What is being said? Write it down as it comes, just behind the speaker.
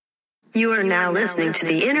You are now listening to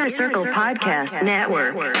the Inner Circle Podcast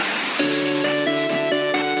Network. 一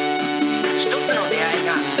つの出会い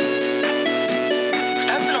が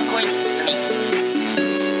二つの恋に進み、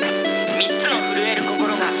三つの震える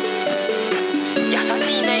心が優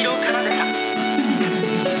しい音色を奏でた。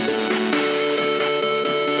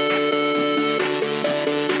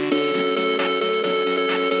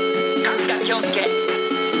春日京介、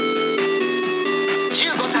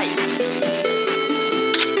15歳。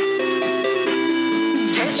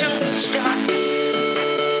青春してます。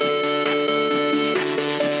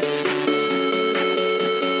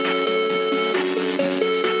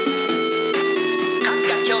春日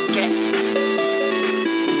京介、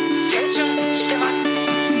青春してます。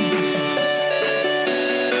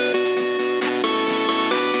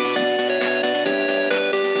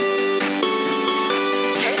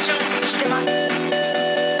青春してます。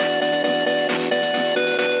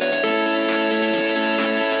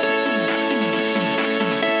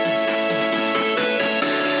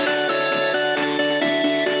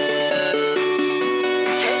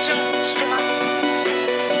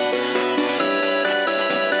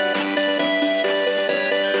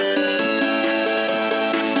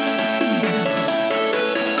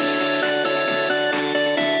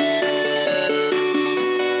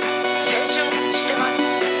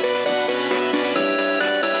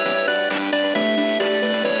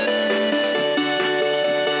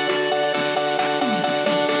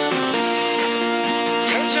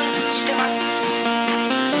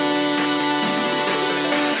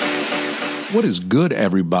What is good,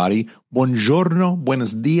 everybody? Buongiorno,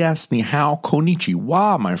 buenos dias, ni hao,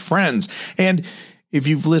 konnichiwa, my friends. And if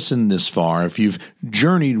you've listened this far, if you've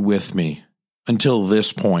journeyed with me until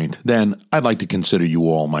this point, then I'd like to consider you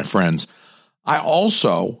all my friends. I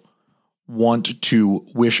also want to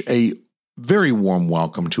wish a very warm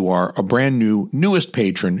welcome to our brand newest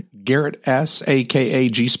patron, Garrett S., a.k.a.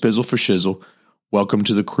 G Spizzle for Shizzle. Welcome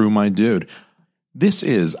to the crew, my dude. This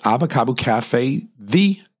is Abakabu Cafe,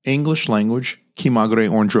 the English language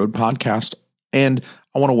Kimagure Orange Road podcast, and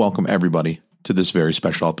I want to welcome everybody to this very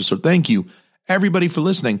special episode. Thank you, everybody, for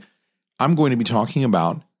listening. I'm going to be talking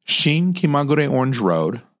about Shin Kimagure Orange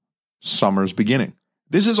Road, Summer's Beginning.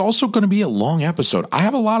 This is also going to be a long episode. I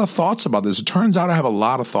have a lot of thoughts about this. It turns out I have a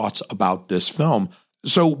lot of thoughts about this film,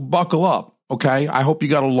 so buckle up, okay? I hope you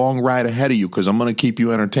got a long ride ahead of you because I'm going to keep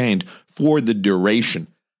you entertained for the duration.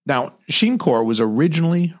 Now, Shincore was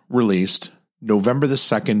originally released November the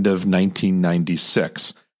 2nd of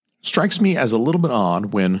 1996. Strikes me as a little bit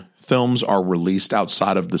odd when films are released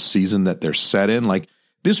outside of the season that they're set in. Like,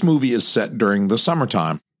 this movie is set during the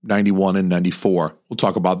summertime, 91 and 94. We'll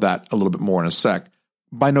talk about that a little bit more in a sec.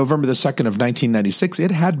 By November the 2nd of 1996,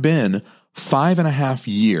 it had been 5.5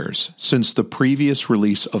 years since the previous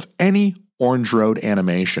release of any Orange Road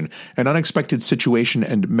animation. An Unexpected Situation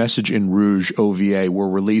and Message in Rouge OVA were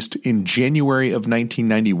released in January of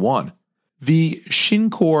 1991. The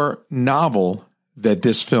Shincore novel that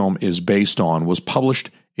this film is based on was published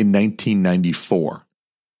in 1994.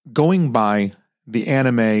 Going by the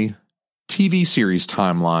anime TV series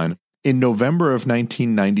timeline, in November of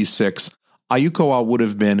 1996, Ayukawa would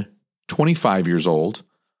have been 25 years old.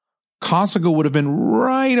 Kasuga would have been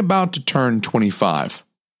right about to turn 25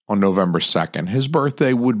 on November 2nd. His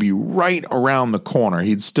birthday would be right around the corner.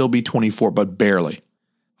 He'd still be 24, but barely.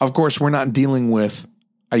 Of course, we're not dealing with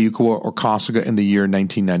Ayukawa or Kasuga in the year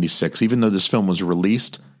 1996. Even though this film was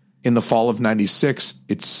released in the fall of 96,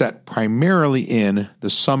 it's set primarily in the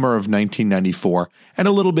summer of 1994 and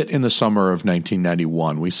a little bit in the summer of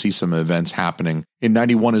 1991. We see some events happening in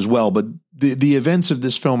 91 as well, but the events of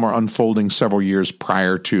this film are unfolding several years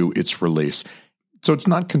prior to its release. So it's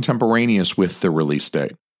not contemporaneous with the release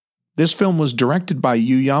date. This film was directed by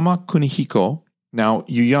Yuyama Kunihiko. Now,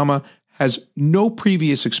 Yuyama has no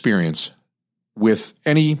previous experience with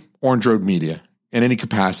any Orange Road media in any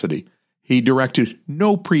capacity. He directed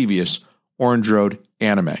no previous Orange Road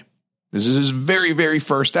anime. This is his very, very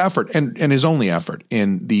first effort and his only effort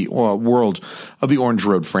in the world of the Orange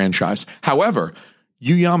Road franchise. However,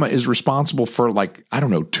 Yuyama is responsible for 24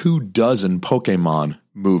 Pokemon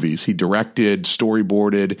movies. He directed,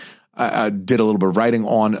 storyboarded, did a little bit of writing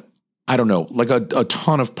on, a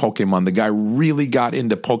ton of Pokemon. The guy really got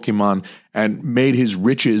into Pokemon and made his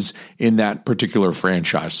riches in that particular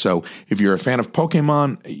franchise. So if you're a fan of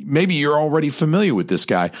Pokemon, maybe you're already familiar with this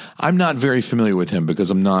guy. I'm not very familiar with him because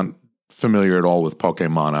I'm not familiar at all with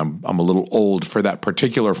Pokemon. I'm a little old for that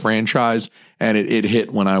particular franchise, and it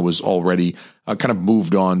hit when I was already kind of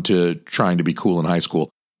moved on to trying to be cool in high school.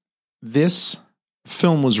 This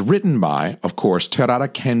film was written by, of course, Terada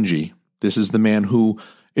Kenji. This is the man who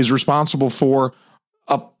is responsible for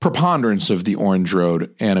a preponderance of the Orange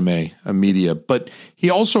Road anime media, but he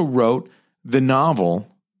also wrote the novel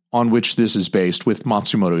on which this is based with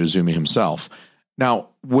Matsumoto Izumi himself. Now,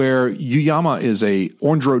 where Yuyama is a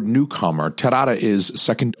Orange Road newcomer, Terada is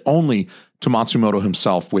second only to Matsumoto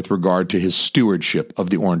himself with regard to his stewardship of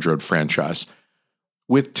the Orange Road franchise.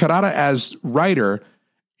 With Terada as writer,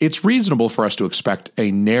 it's reasonable for us to expect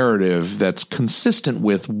a narrative that's consistent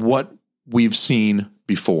with what we've seen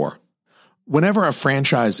before. Whenever a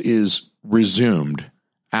franchise is resumed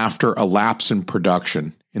after a lapse in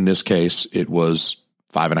production, in this case, it was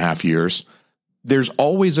 5.5 years, there's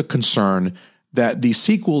always a concern that the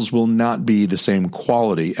sequels will not be the same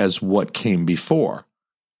quality as what came before.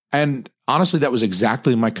 And honestly, that was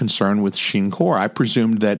exactly my concern with Shin-Core. I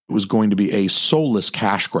presumed that it was going to be a soulless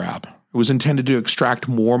cash grab. It was intended to extract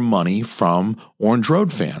more money from Orange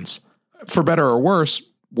Road fans. For better or worse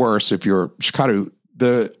if you're Shikaru,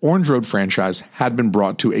 the Orange Road franchise had been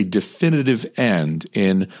brought to a definitive end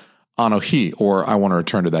in Anohi, or I Want to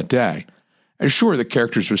Return to That Day. And sure, the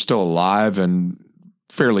characters were still alive and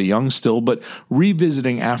fairly young still, but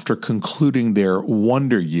revisiting after concluding their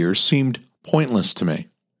wonder years seemed pointless to me.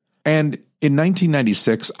 And in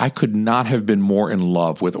 1996, I could not have been more in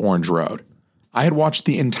love with Orange Road. I had watched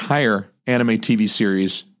the entire anime TV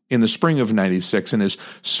series in the spring of 96, and as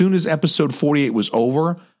soon as episode 48 was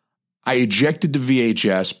over, I ejected the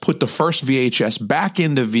VHS, put the first VHS back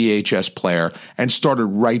into VHS player, and started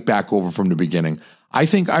right back over from the beginning. I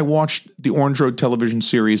think I watched the Orange Road television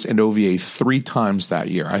series and OVA 3 times that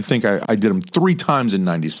year. I think I did them 3 times in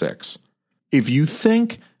 96. If you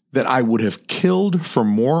think that I would have killed for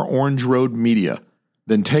more Orange Road media,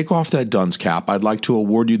 then take off that dunce cap. I'd like to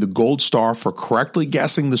award you the gold star for correctly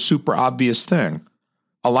guessing the super obvious thing.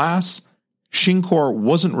 Alas, Shin-Core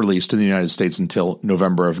wasn't released in the United States until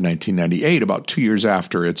November of 1998, about 2 years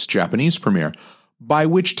after its Japanese premiere, by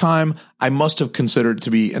which time I must have considered it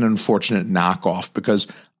to be an unfortunate knockoff because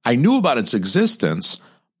I knew about its existence,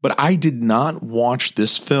 but I did not watch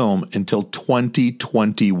this film until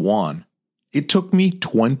 2021. It took me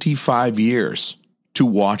 25 years to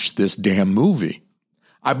watch this damn movie.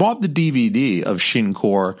 I bought the DVD of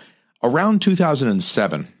Shin-Core around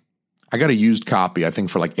 2007. I got a used copy, I think,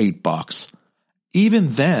 for like $8. Even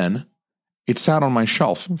then, it sat on my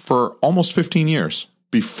shelf for almost 15 years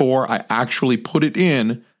before I actually put it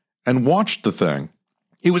in and watched the thing.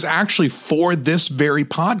 It was actually for this very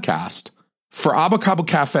podcast, for Abacabo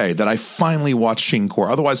Cafe, that I finally watched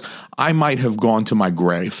Shin-Core. Otherwise, I might have gone to my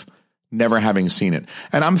grave, never having seen it.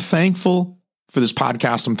 And I'm thankful for this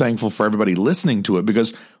podcast. I'm thankful for everybody listening to it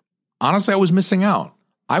because, honestly, I was missing out.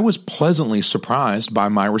 I was pleasantly surprised by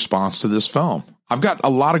my response to this film. I've got a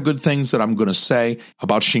lot of good things that I'm going to say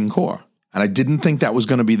about Shin-Core, and I didn't think that was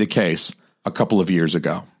going to be the case a couple of years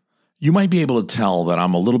ago. You might be able to tell that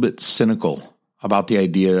I'm a little bit cynical about the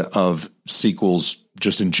idea of sequels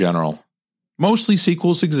just in general. Mostly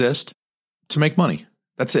sequels exist to make money.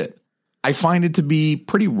 That's it. I find it to be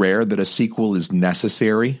pretty rare that a sequel is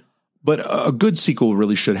necessary, but a good sequel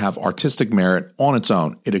really should have artistic merit on its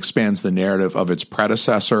own. It expands the narrative of its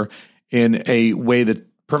predecessor in a way that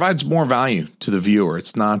provides more value to the viewer.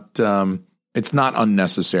 It's not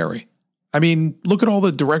unnecessary. I mean, look at all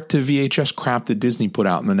the direct-to-VHS crap that Disney put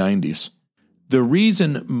out in the 90s. The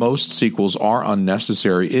reason most sequels are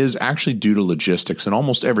unnecessary is actually due to logistics in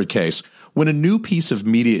almost every case. When a new piece of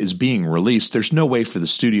media is being released, there's no way for the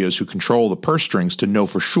studios who control the purse strings to know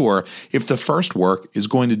for sure if the first work is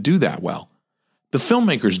going to do that well. The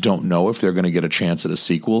filmmakers don't know if they're going to get a chance at a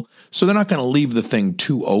sequel, so they're not going to leave the thing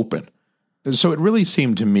too open. And so it really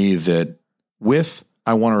seemed to me that with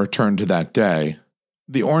I Want to Return to That Day,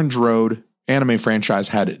 the Orange Road anime franchise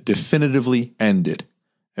had definitively ended.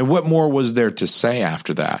 And what more was there to say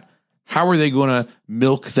after that? How are they going to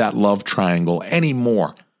milk that love triangle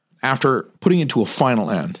anymore after putting it to a final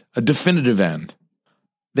end, a definitive end?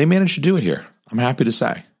 They managed to do it here, I'm happy to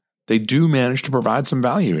say. They do manage to provide some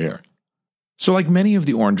value here. So like many of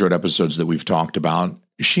the Orange Road episodes that we've talked about,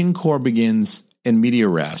 Shin-Core begins in media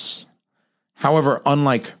res. However,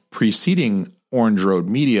 unlike preceding Orange Road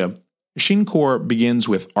media, Shin-Core begins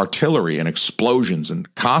with artillery and explosions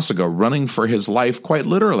and Kasuga running for his life quite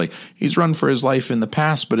literally. He's run for his life in the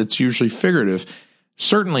past, but it's usually figurative.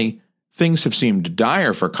 Certainly, things have seemed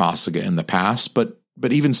dire for Kasuga in the past, but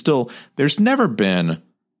even still, there's never been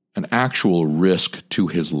an actual risk to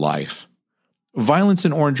his life. Violence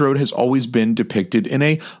in Orange Road has always been depicted in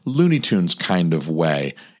a Looney Tunes kind of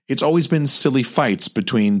way. It's always been silly fights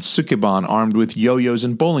between Sukeban armed with yo-yos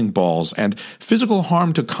and bowling balls, and physical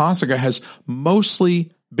harm to Kasuga has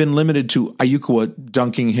mostly been limited to Ayukawa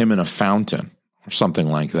dunking him in a fountain, or something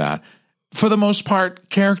like that. For the most part,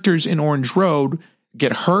 characters in Orange Road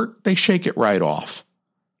get hurt, they shake it right off.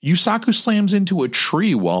 Yusaku slams into a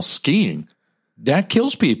tree while skiing. That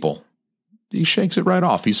kills people. He shakes it right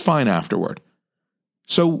off. He's fine afterward.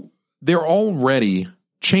 So they're already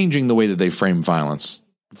changing the way that they frame violence.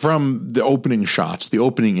 From the opening shots, the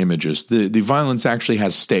opening images, the violence actually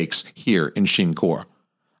has stakes here in Shincore.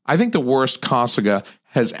 I think the worst Kasuga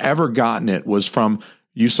has ever gotten it was from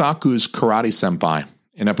Yusaku's karate senpai.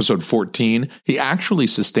 In episode 14, he actually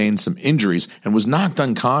sustained some injuries and was knocked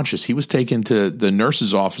unconscious. He was taken to the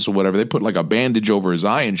nurse's office or whatever. They put like a bandage over his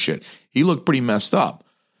eye and shit. He looked pretty messed up.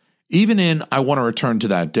 Even in I Want to Return to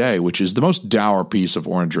That Day, which is the most dour piece of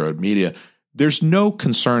Orange Road media, there's no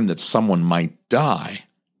concern that someone might die.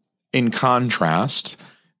 In contrast,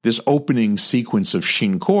 this opening sequence of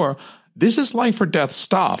Shincore, this is life or death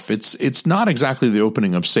stuff. It's not exactly the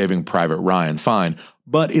opening of Saving Private Ryan, fine,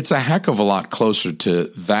 but it's a heck of a lot closer to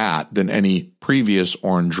that than any previous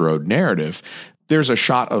Orange Road narrative. There's a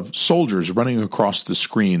shot of soldiers running across the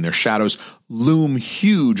screen. Their shadows loom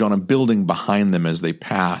huge on a building behind them as they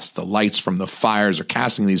pass. The lights from the fires are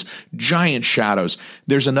casting these giant shadows.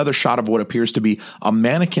 There's another shot of what appears to be a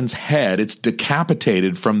mannequin's head. It's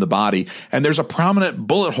decapitated from the body, and there's a prominent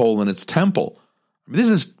bullet hole in its temple. This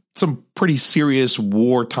is some pretty serious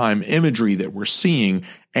wartime imagery that we're seeing,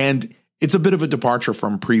 and it's a bit of a departure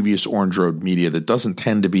from previous Orange Road media that doesn't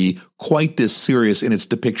tend to be quite this serious in its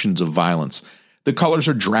depictions of violence. The colors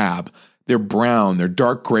are drab, they're brown, they're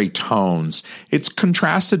dark gray tones. It's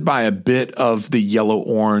contrasted by a bit of the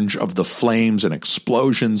yellow-orange of the flames and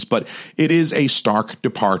explosions, but it is a stark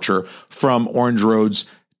departure from Orange Road's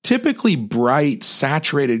typically bright,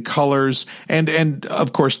 saturated colors, and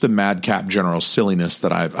of course the madcap general silliness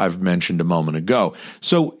that I've mentioned a moment ago.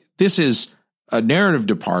 So this is a narrative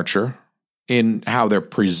departure in how they're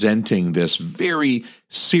presenting this very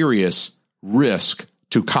serious risk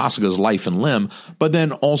to Kasuga's life and limb, but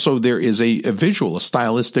then also there is a visual, a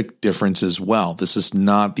stylistic difference as well. This is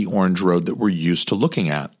not the Orange Road that we're used to looking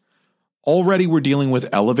at. Already we're dealing with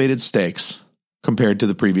elevated stakes compared to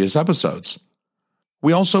the previous episodes.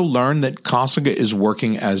 We also learn that Kasuga is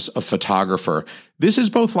working as a photographer. This is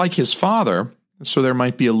both like his father, so there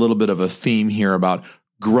might be a little bit of a theme here about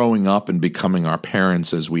growing up and becoming our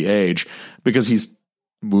parents as we age, because he's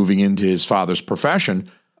moving into his father's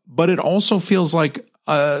profession, but it also feels like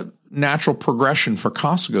a natural progression for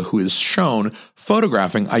Kasuga, who is shown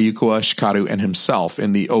photographing Ayukawa Shikaru and himself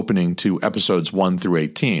in the opening to episodes 1 through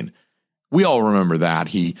 18. We all remember that.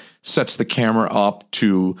 He sets the camera up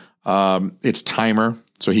to its timer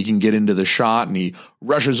so he can get into the shot, and he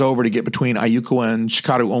rushes over to get between Ayukawa and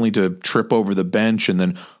Shikaru only to trip over the bench and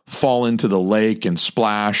then fall into the lake and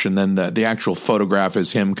splash, and then the actual photograph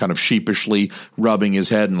is him kind of sheepishly rubbing his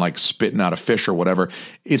head and like spitting out a fish or whatever.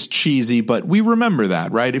 It's cheesy, but we remember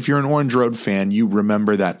that, right? If you're an Orange Road fan, you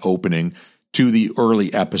remember that opening to the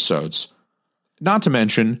early episodes. Not to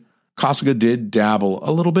mention, Kasuga did dabble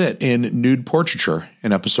a little bit in nude portraiture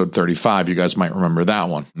in episode 35. You guys might remember that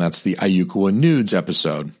one. That's the Ayukawa Nudes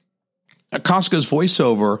episode. Kasuga's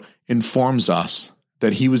voiceover informs us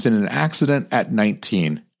that he was in an accident at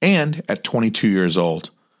 19 and at 22 years old.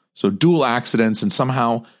 So dual accidents, and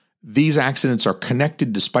somehow these accidents are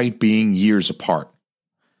connected despite being years apart.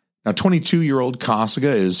 Now, 22-year-old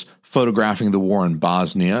Kasuga is photographing the war in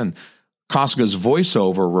Bosnia, and Kasuga's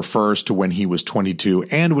voiceover refers to when he was 22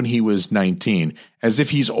 and when he was 19, as if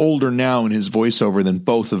he's older now in his voiceover than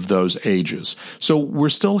both of those ages. So we're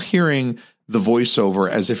still hearing the voiceover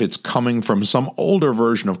as if it's coming from some older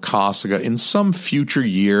version of Kasuga in some future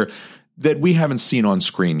year that we haven't seen on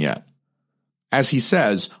screen yet. As he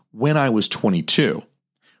says, when I was 22,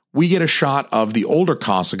 we get a shot of the older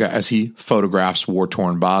Kasuga as he photographs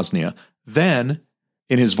war-torn Bosnia. Then,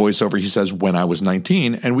 in his voiceover, he says, when I was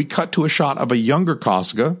 19, and we cut to a shot of a younger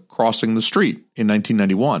Kasuga crossing the street in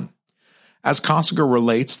 1991. As Kasuga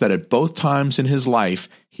relates that at both times in his life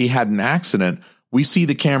he had an accident, we see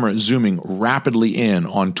the camera zooming rapidly in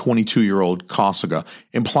on 22-year-old Kasuga,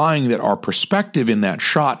 implying that our perspective in that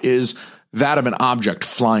shot is that of an object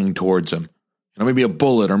flying towards him. Maybe a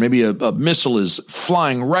bullet or maybe a missile is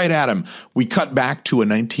flying right at him. We cut back to a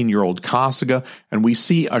 19-year-old Kasuga, and we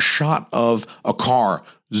see a shot of a car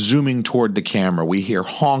zooming toward the camera. We hear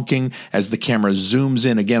honking as the camera zooms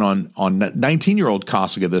in again on 19-year-old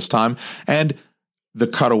Kasuga this time, and the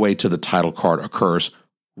cutaway to the title card occurs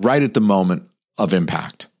right at the moment of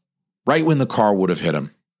impact, right when the car would have hit him,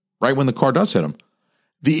 right when the car does hit him.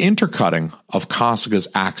 The intercutting of Kasuga's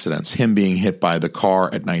accidents, him being hit by the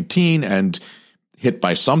car at 19 and hit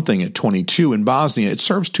by something at 22 in Bosnia, it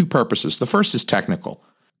serves two purposes. The first is technical.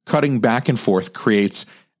 Cutting back and forth creates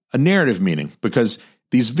a narrative meaning, because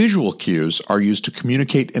these visual cues are used to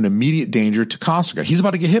communicate an immediate danger to Kasuga. He's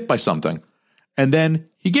about to get hit by something, and then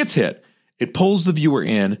he gets hit. It pulls the viewer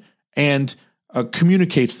in and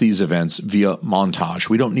communicates these events via montage.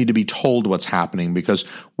 We don't need to be told what's happening because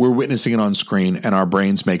we're witnessing it on screen and our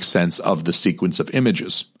brains make sense of the sequence of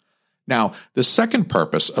images. Now, the second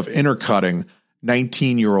purpose of intercutting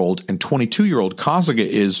 19-year-old and 22-year-old Kasuga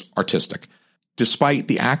is artistic. Despite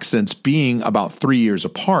the accidents being about 3 years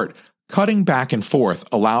apart, cutting back and forth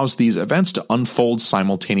allows these events to unfold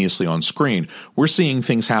simultaneously on screen. We're seeing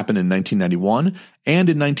things happen in 1991 and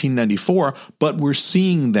in 1994, but we're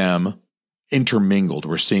seeing them intermingled.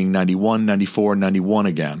 We're seeing 91, 94, 91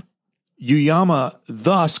 again. Yuyama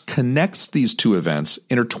thus connects these two events,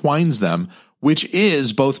 intertwines them, which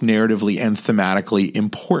is both narratively and thematically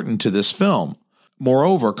important to this film.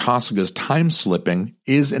 Moreover, Kasuga's time slipping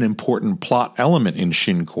is an important plot element in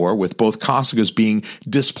Shin-Core, with both Kasugas being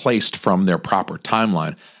displaced from their proper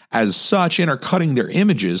timeline. As such, intercutting their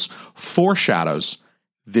images foreshadows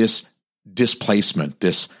this displacement,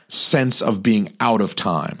 this sense of being out of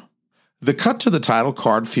time. The cut to the title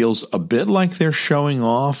card feels a bit like they're showing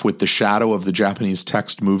off, with the shadow of the Japanese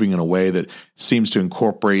text moving in a way that seems to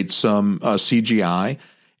incorporate some CGI.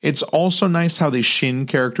 It's also nice how the Shin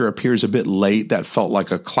character appears a bit late. That felt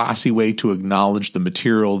like a classy way to acknowledge the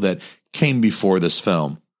material that came before this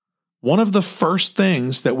film. One of the first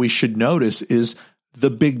things that we should notice is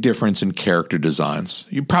the big difference in character designs.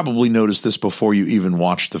 You probably noticed this before you even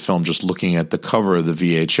watched the film, just looking at the cover of the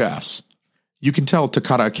VHS. You can tell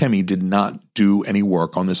Takara Akemi did not do any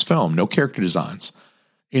work on this film, no character designs.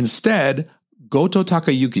 Instead, Goto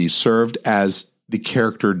Takayuki served as the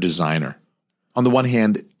character designer. On the one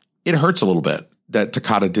hand, it hurts a little bit that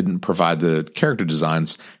Takada didn't provide the character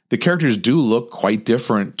designs. The characters do look quite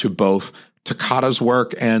different to both Takada's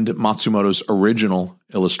work and Matsumoto's original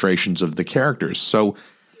illustrations of the characters. So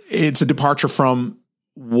it's a departure from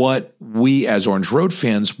what we as Orange Road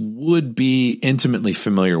fans would be intimately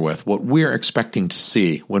familiar with, what we're expecting to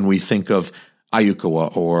see when we think of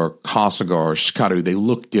Ayukawa or Kasuga or Shikaru. They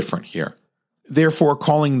look different here. Therefore,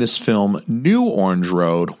 calling this film New Orange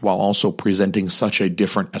Road while also presenting such a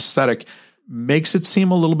different aesthetic makes it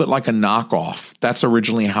seem a little bit like a knockoff. That's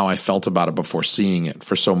originally how I felt about it before seeing it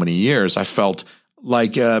for so many years. I felt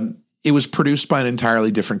like it was produced by an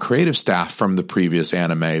entirely different creative staff from the previous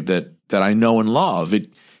anime that I know and love.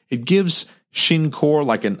 It gives Shin-Core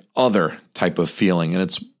like an other type of feeling, and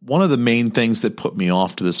it's one of the main things that put me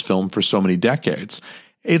off to this film for so many decades.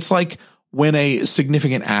 It's like when a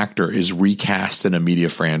significant actor is recast in a media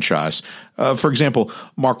franchise. For example,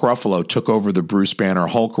 Mark Ruffalo took over the Bruce Banner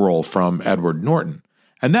Hulk role from Edward Norton,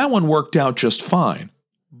 and that one worked out just fine.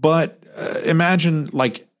 But imagine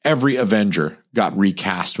like every Avenger got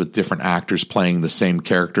recast with different actors playing the same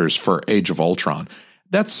characters for Age of Ultron.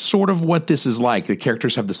 That's sort of what this is like. The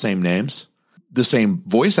characters have the same names, the same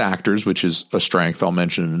voice actors, which is a strength I'll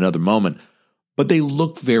mention in another moment, but they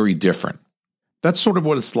look very different. That's sort of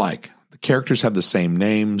what it's like. The characters have the same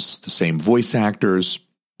names, the same voice actors,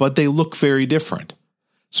 but they look very different.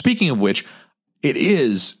 Speaking of which, it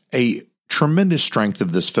is a tremendous strength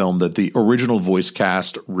of this film that the original voice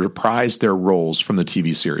cast reprised their roles from the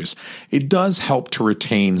TV series. It does help to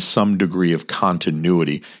retain some degree of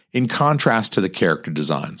continuity in contrast to the character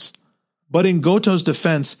designs. But in Goto's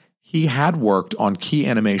defense, he had worked on key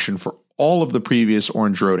animation for all of the previous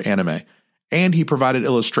Orange Road anime, and he provided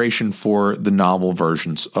illustration for the novel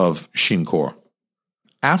versions of Shin-Core.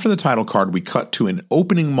 After the title card, we cut to an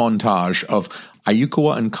opening montage of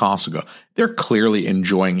Ayukawa and Kasuga. They're clearly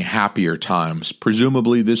enjoying happier times.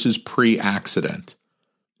 Presumably, this is pre-accident.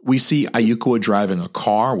 We see Ayukawa driving a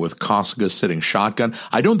car with Kasuga sitting shotgun.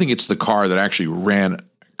 I don't think it's the car that actually ran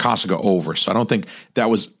Kasuga over, so I don't think that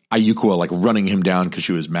was Ayukawa like running him down because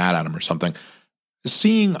she was mad at him or something.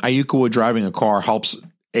 Seeing Ayukawa driving a car helps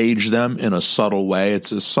age them in a subtle way.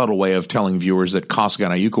 It's a subtle way of telling viewers that Kasuga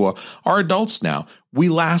and Ayukawa are adults now. We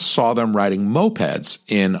last saw them riding mopeds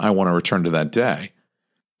in I Want to Return to That Day.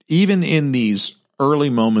 Even in these early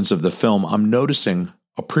moments of the film, I'm noticing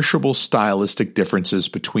appreciable stylistic differences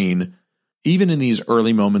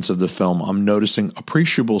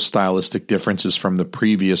from the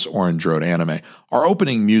previous Orange Road anime. Our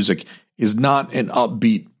opening music is not an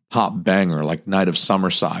upbeat pop banger like Night of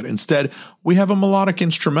Summerside. Instead, we have a melodic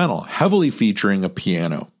instrumental, heavily featuring a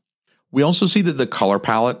piano. We also see that the color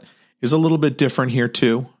palette is a little bit different here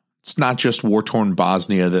too. It's not just war-torn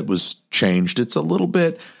Bosnia that was changed. It's a little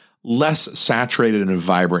bit less saturated and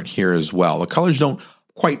vibrant here as well. The colors don't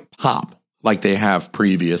quite pop like they have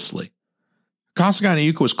previously. A Kasuga and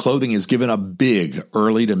Ayuko's clothing is given a big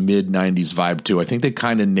early to mid-90s vibe too. I think they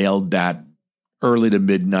kind of nailed that early to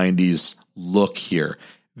mid-90s look here.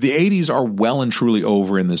 The 80s are well and truly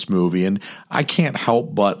over in this movie, and I can't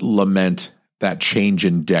help but lament that change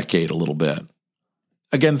in decade a little bit.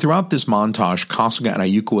 Again, throughout this montage, Kasuga and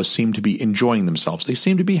Ayuko seem to be enjoying themselves. They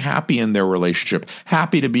seem to be happy in their relationship,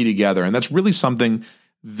 happy to be together, and that's really something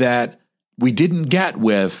that we didn't get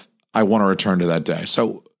with I Want to Return to That Day.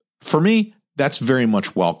 So for me, that's very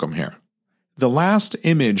much welcome here. The last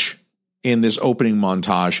image in this opening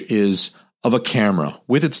montage is of a camera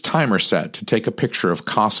with its timer set to take a picture of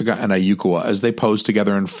Kasuga and Ayuko as they pose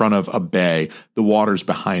together in front of a bay, the water's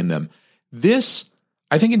behind them. This,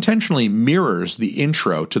 I think, intentionally mirrors the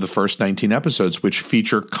intro to the first 19 episodes, which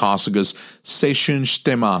feature Kasuga's Seishun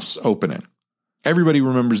Shitemasu opening. Everybody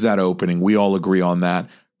remembers that opening. We all agree on that.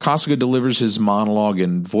 Kasuga delivers his monologue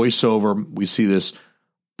in voiceover. We see this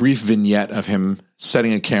brief vignette of him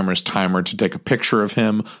setting a camera's timer to take a picture of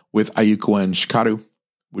him with Ayuko and Shikaru,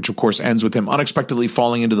 which of course ends with him unexpectedly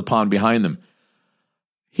falling into the pond behind them.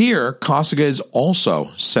 Here, Kasuga is also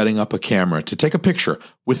setting up a camera to take a picture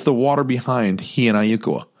with the water behind he and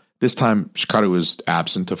Ayuko. This time, Shikaru is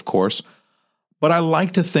absent, of course, but I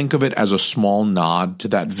like to think of it as a small nod to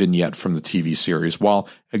that vignette from the TV series, while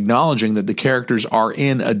acknowledging that the characters are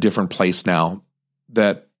in a different place now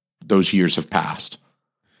that those years have passed.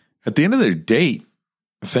 At the end of their date,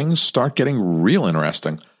 things start getting real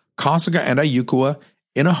interesting. Kasuga and Ayuko,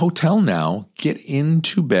 in a hotel now, get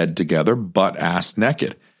into bed together, butt-ass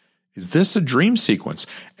naked. Is this a dream sequence?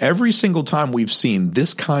 Every single time we've seen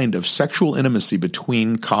this kind of sexual intimacy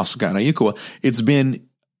between Kasuga and Ayuko, it's been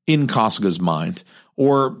in Kasuga's mind,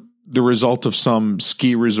 or the result of some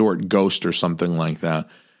ski resort ghost or something like that.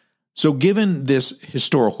 So given this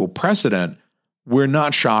historical precedent, we're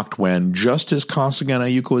not shocked when, just as Kasuga and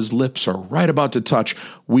Ayuko's lips are right about to touch,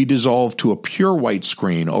 we dissolve to a pure white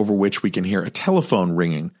screen over which we can hear a telephone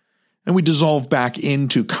ringing, and we dissolve back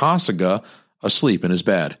into Kasuga asleep in his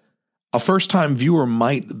bed. A first-time viewer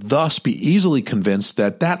might thus be easily convinced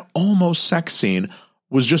that that almost sex scene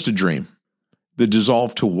was just a dream. The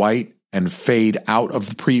dissolve to white and fade out of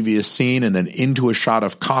the previous scene and then into a shot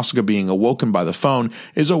of Kasuga being awoken by the phone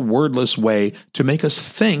is a wordless way to make us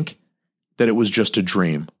think that it was just a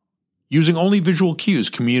dream, using only visual cues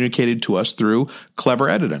communicated to us through clever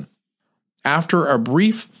editing. After a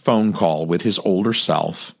brief phone call with his older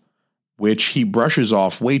self, which he brushes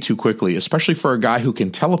off way too quickly, especially for a guy who can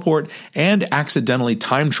teleport and accidentally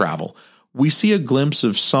time travel, we see a glimpse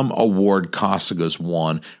of some award Kasuga's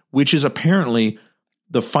won, which is apparently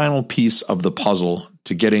the final piece of the puzzle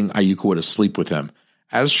to getting Ayuko to sleep with him,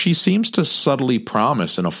 as she seems to subtly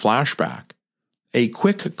promise in a flashback. A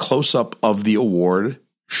quick close-up of the award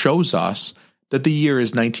shows us that the year is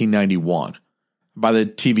 1991. By the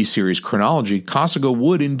TV series chronology, Kasuga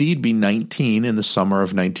would indeed be 19 in the summer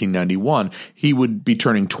of 1991. He would be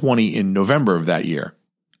turning 20 in November of that year.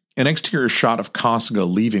 An exterior shot of Kasuga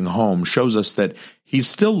leaving home shows us that he's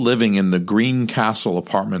still living in the Green Castle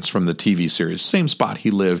apartments from the TV series, same spot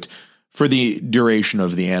he lived for the duration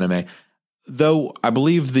of the anime, though I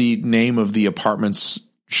believe the name of the apartments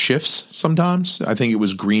shifts sometimes. I think it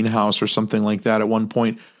was Greenhouse or something like that at one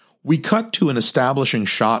point. We cut to an establishing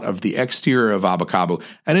shot of the exterior of Abakabu,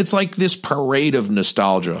 and it's like this parade of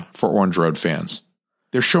nostalgia for Orange Road fans.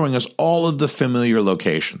 They're showing us all of the familiar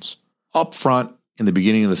locations. Up front, in the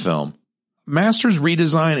beginning of the film, Master's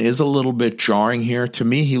redesign is a little bit jarring here. To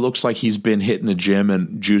me, he looks like he's been hitting the gym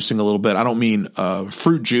and juicing a little bit. I don't mean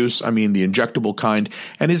fruit juice, I mean the injectable kind.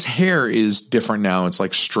 And his hair is different now. It's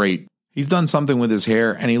like straight. He's done something with his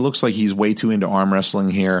hair, and he looks like he's way too into arm wrestling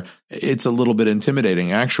here. It's a little bit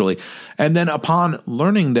intimidating, actually. And then upon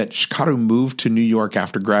learning that Shikaru moved to New York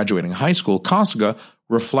after graduating high school, Kasuga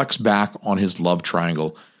reflects back on his love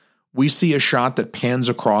triangle. We see a shot that pans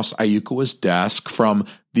across Ayuko's desk from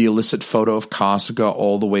the illicit photo of Kasuga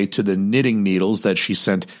all the way to the knitting needles that she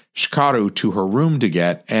sent Shikaru to her room to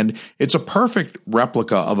get, and it's a perfect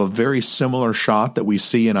replica of a very similar shot that we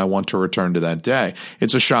see in I Want to Return to That Day.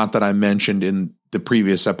 It's a shot that I mentioned in the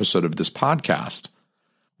previous episode of this podcast.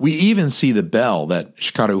 We even see the bell that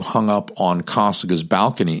Shikaru hung up on Kasuga's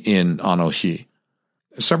balcony in Anohi.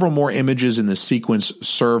 Several more images in the sequence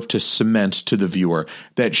serve to cement to the viewer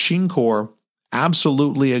that Shinkor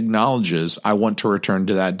absolutely acknowledges I Want to Return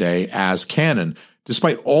to That Day as canon,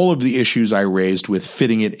 despite all of the issues I raised with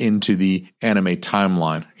fitting it into the anime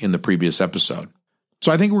timeline in the previous episode.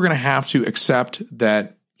 So I think we're going to have to accept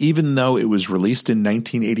that even though it was released in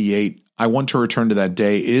 1988, I Want to Return to That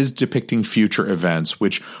Day is depicting future events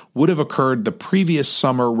which would have occurred the previous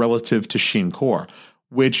summer relative to Shinkor,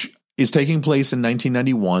 which is taking place in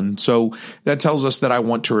 1991, so that tells us that I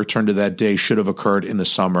Want to Return to That Day should have occurred in the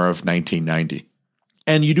summer of 1990.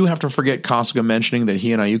 And you do have to forget Kasuga mentioning that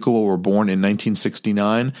he and Ayuko were born in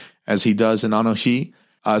 1969, as he does in Anohi,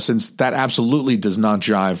 since that absolutely does not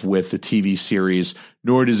jive with the TV series,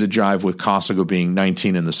 nor does it jive with Kasuga being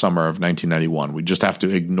 19 in the summer of 1991. We just have to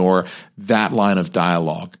ignore that line of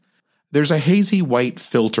dialogue. There's a hazy white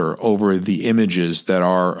filter over the images that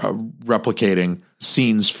are replicating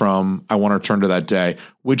scenes from I Want to Return to That Day,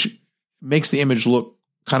 which makes the image look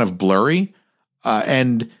kind of blurry,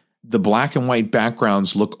 and the black and white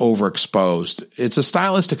backgrounds look overexposed. It's a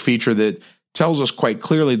stylistic feature that tells us quite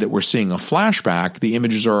clearly that we're seeing a flashback. The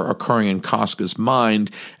images are occurring in Kasuga's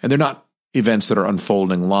mind, and they're not events that are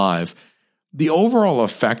unfolding live. The overall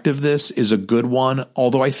effect of this is a good one,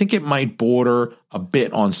 although I think it might border a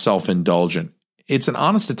bit on self-indulgent. It's an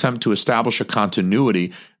honest attempt to establish a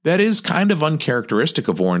continuity that is kind of uncharacteristic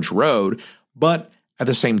of Orange Road, but at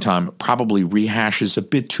the same time probably rehashes a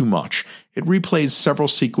bit too much. It replays several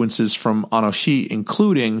sequences from Anohi,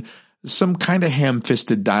 including some kind of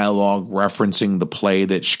ham-fisted dialogue referencing the play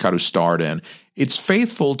that Shikaru starred in. It's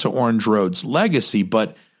faithful to Orange Road's legacy,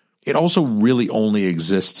 but it also really only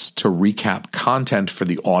exists to recap content for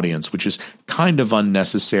the audience, which is kind of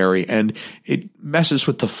unnecessary, and it messes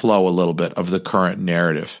with the flow a little bit of the current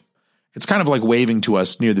narrative. It's kind of like waving to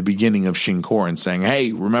us near the beginning of Shinkor and saying,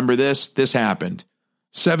 hey, remember this? This happened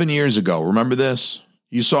 7 years ago. Remember this?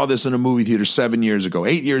 You saw this in a movie theater 7 years ago,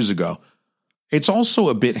 8 years ago. It's also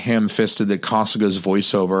a bit ham-fisted that Kasuga's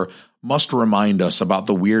voiceover must remind us about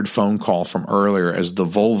the weird phone call from earlier as the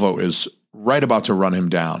Volvo is right about to run him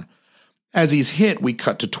down. As he's hit, we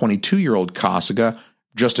cut to 22-year-old Kasuga,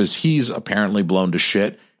 just as he's apparently blown to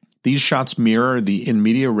shit. These shots mirror the in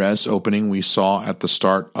media res opening we saw at the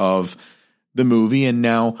start of the movie, and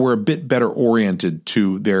now we're a bit better oriented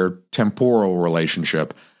to their temporal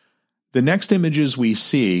relationship. The next images we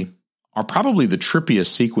see are probably the trippiest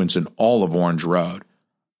sequence in all of Orange Road.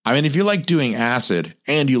 I mean, if you like doing acid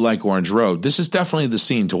and you like Orange Road, this is definitely the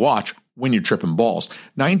scene to watch when you're tripping balls.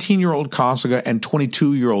 19-year-old Kasuga and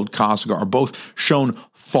 22-year-old Kasuga are both shown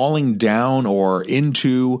falling down or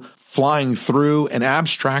into, flying through an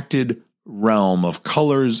abstracted realm of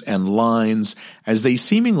colors and lines as they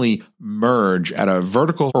seemingly merge at a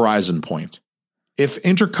vertical horizon point. If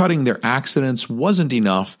intercutting their accidents wasn't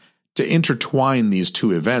enough to intertwine these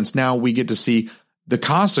two events, now we get to see the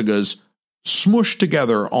Kasugas smushed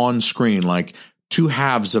together on screen like two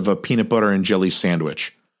halves of a peanut butter and jelly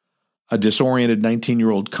sandwich. A disoriented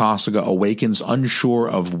 19-year-old Kasuga awakens unsure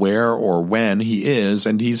of where or when he is,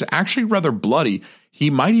 and he's actually rather bloody. He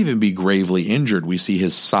might even be gravely injured. We see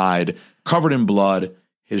his side covered in blood,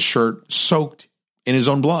 his shirt soaked in his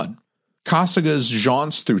own blood. Kasuga's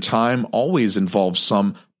jaunts through time always involve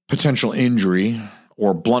some potential injury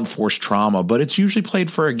or blunt force trauma, but it's usually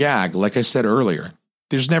played for a gag, like I said earlier.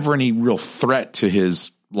 There's never any real threat to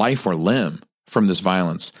his life or limb from this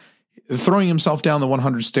violence. Throwing himself down the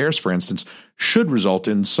 100 stairs, for instance, should result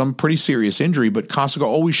in some pretty serious injury, but Kasuga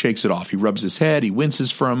always shakes it off. He rubs his head, he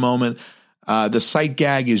winces for a moment. The sight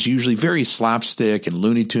gag is usually very slapstick and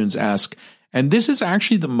Looney Tunes-esque, and this is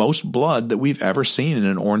actually the most blood that we've ever seen in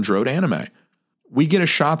an Orange Road anime. We get a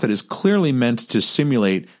shot that is clearly meant to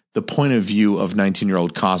simulate the point of view of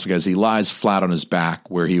 19-year-old Kasuga as he lies flat on his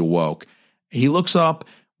back where he awoke. He looks up,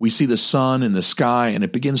 we see the sun in the sky, and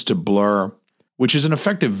it begins to blur, which is an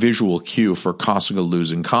effective visual cue for Kasuga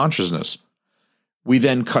losing consciousness. We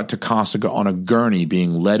then cut to Kasuga on a gurney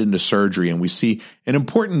being led into surgery, and we see an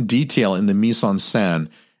important detail in the mise-en-scène.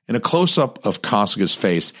 In a close-up of Kasuga's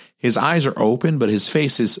face, his eyes are open, but his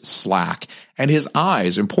face is slack, and his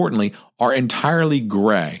eyes, importantly, are entirely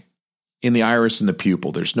gray. In the iris and the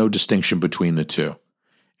pupil, there's no distinction between the two.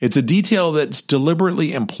 It's a detail that's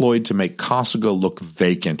deliberately employed to make Kasuga look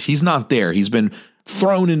vacant. He's not there. He's been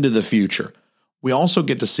thrown into the future. We also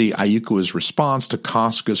get to see Ayuko's response to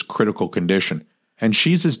Kasuga's critical condition, and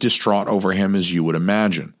she's as distraught over him as you would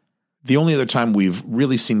imagine. The only other time we've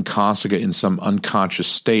really seen Kasuga in some unconscious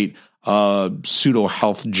state,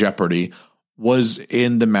 pseudo-health jeopardy, was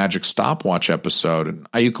in the Magic Stopwatch episode,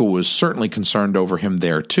 and Ayuko was certainly concerned over him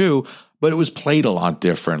there too, but it was played a lot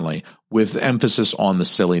differently, with emphasis on the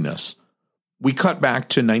silliness. We cut back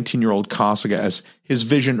to 19-year-old Kasuga as his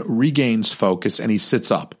vision regains focus and he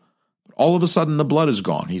sits up. All of a sudden, the blood is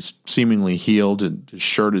gone. He's seemingly healed and his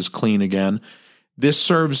shirt is clean again. This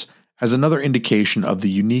serves as another indication of the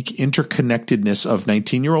unique interconnectedness of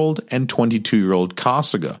 19-year-old and 22-year-old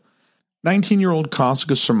Kasuga. 19-year-old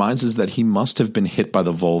Kasuga surmises that he must have been hit by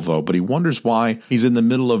the Volvo, but he wonders why he's in the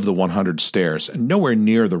middle of the 100 stairs and nowhere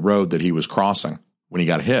near the road that he was crossing when he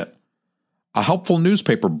got hit. A helpful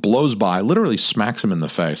newspaper blows by, literally smacks him in the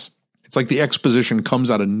face. It's like the exposition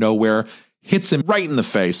comes out of nowhere, hits him right in the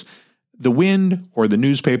face. The wind, or the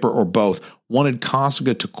newspaper, or both, wanted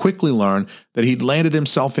Kasuga to quickly learn that he'd landed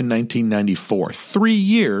himself in 1994, 3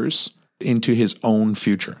 years into his own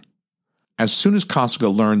future. As soon as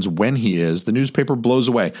Kasuga learns when he is, the newspaper blows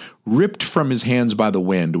away, ripped from his hands by the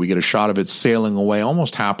wind. We get a shot of it sailing away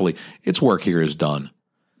almost happily. Its work here is done.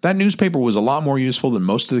 That newspaper was a lot more useful than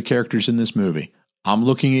most of the characters in this movie. I'm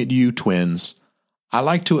looking at you, twins. I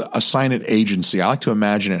like to assign it agency. I like to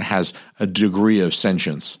imagine it has a degree of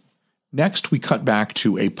sentience. Next, we cut back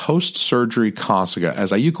to a post-surgery Kasuga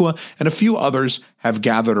as Ayukawa and a few others have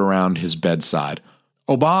gathered around his bedside.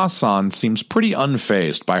 Oba-san seems pretty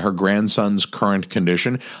unfazed by her grandson's current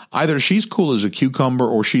condition. Either she's cool as a cucumber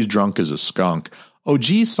or she's drunk as a skunk.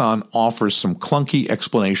 Oji-san offers some clunky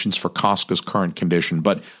explanations for Kasuga's current condition,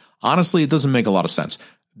 but honestly, it doesn't make a lot of sense.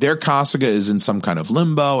 Their Kasuga is in some kind of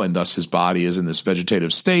limbo, and thus his body is in this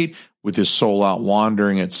vegetative state, with his soul out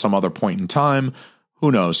wandering at some other point in time.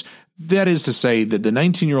 Who knows? That is to say that the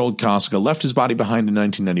 19-year-old Kasuga left his body behind in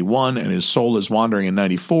 1991, and his soul is wandering in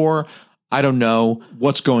 94. I don't know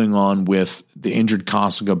what's going on with the injured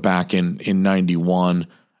Kasuga back in 91.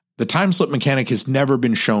 The time slip mechanic has never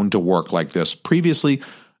been shown to work like this. Previously,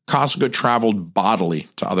 Kasuga traveled bodily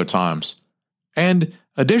to other times. And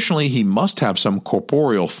additionally, he must have some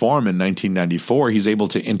corporeal form in 1994. He's able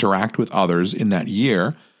to interact with others in that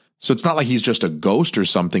year. So it's not like he's just a ghost or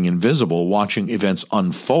something invisible watching events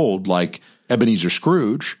unfold like Ebenezer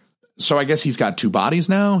Scrooge. So I guess he's got two bodies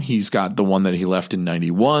now. He's got the one that he left in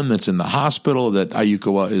 91 that's in the hospital that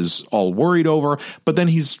Ayukawa is all worried over. But then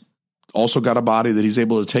he's also got a body that he's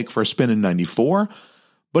able to take for a spin in 94.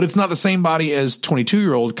 But it's not the same body as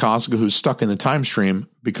 22-year-old Kasuga who's stuck in the time stream,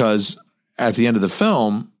 because at the end of the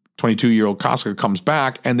film, 22-year-old Kasuga comes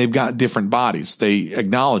back and they've got different bodies. They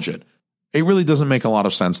acknowledge it. It really doesn't make a lot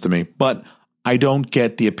of sense to me, but I don't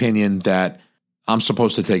get the opinion that I'm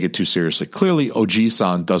supposed to take it too seriously. Clearly,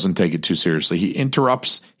 Oji-san doesn't take it too seriously. He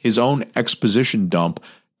interrupts his own exposition dump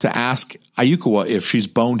to ask Ayukawa if she's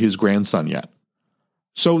boned his grandson yet.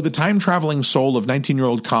 So the time-traveling soul of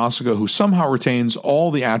 19-year-old Kasuga, who somehow retains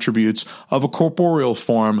all the attributes of a corporeal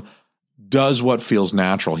form, does what feels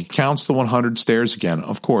natural. He counts the 100 stairs again,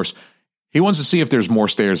 of course. He wants to see if there's more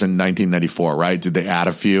stairs in 1994, right? Did they add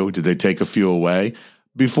a few? Did they take a few away?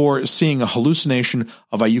 Before seeing a hallucination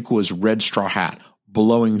of Ayukawa's red straw hat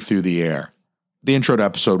blowing through the air. The intro to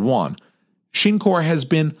episode 1. Shinkor has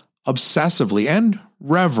been obsessively and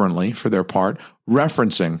reverently, for their part,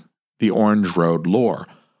 referencing the Orange Road lore.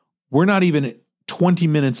 We're not even 20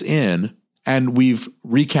 minutes in, and we've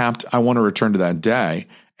recapped I Want to Return to That Day,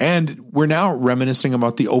 and we're now reminiscing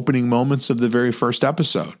about the opening moments of the very first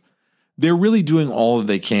episode. They're really doing all that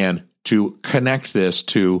they can to connect this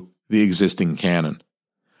to the existing canon.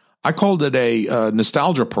 I called it a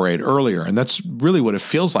nostalgia parade earlier, and that's really what it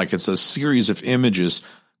feels like. It's a series of images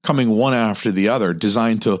coming one after the other,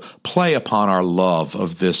 designed to play upon our love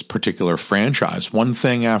of this particular franchise. One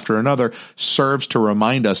thing after another serves to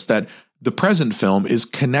remind us that the present film is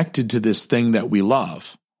connected to this thing that we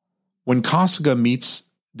love. When Kasuga meets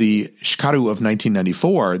the Shikaru of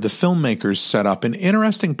 1994, the filmmakers set up an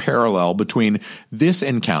interesting parallel between this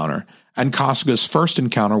encounter and Kasuga's first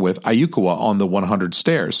encounter with Ayukawa on the 100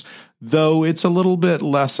 stairs, though it's a little bit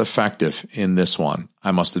less effective in this one,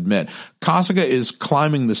 I must admit. Kasuga is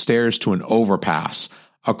climbing the stairs to an overpass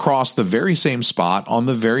across the very same spot on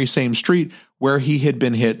the very same street where he had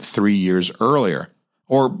been hit 3 years earlier,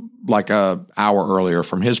 or like an hour earlier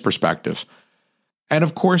from his perspective. And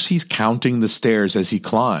of course, he's counting the stairs as he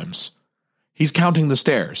climbs. He's counting the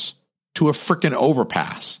stairs to a frickin'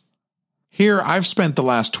 overpass. Here, I've spent the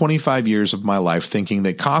last 25 years of my life thinking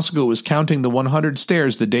that Kasuga was counting the 100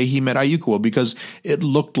 stairs the day he met Ayukawa because it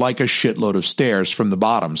looked like a shitload of stairs from the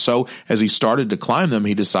bottom. So as he started to climb them,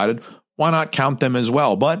 he decided, why not count them as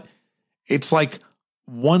well? But it's like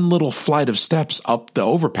one little flight of steps up the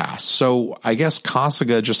overpass. So I guess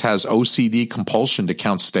Kasuga just has OCD compulsion to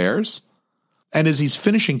count stairs. And as he's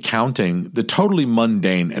finishing counting the totally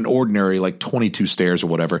mundane and ordinary, like 22 stairs or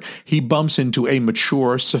whatever, he bumps into a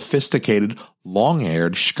mature, sophisticated,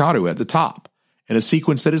 long-haired Shikaru at the top, in a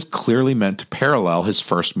sequence that is clearly meant to parallel his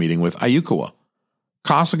first meeting with Ayukawa.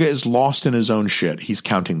 Kasuga is lost in his own shit. He's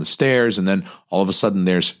counting the stairs, and then all of a sudden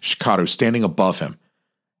there's Shikaru standing above him.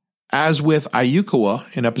 As with Ayukawa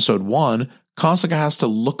in episode 1, Kasuga has to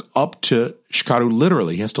look up to Shikaru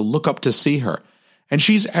literally. He has to look up to see her. And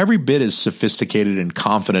she's every bit as sophisticated and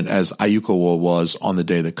confident as Ayukawa was on the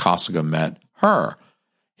day that Kasuga met her.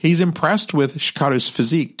 He's impressed with Shikaru's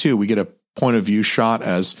physique, too. We get a point of view shot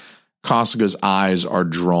as Kasuga's eyes are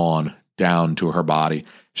drawn down to her body.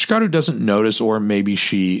 Hikaru doesn't notice, or maybe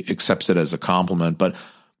she accepts it as a compliment, but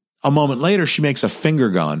a moment later she makes a finger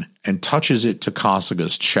gun and touches it to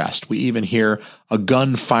Kasuga's chest. We even hear a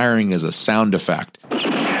gun firing as a sound effect.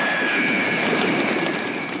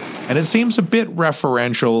 And it seems a bit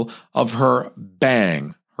referential of her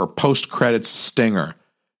bang, her post-credits stinger,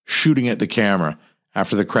 shooting at the camera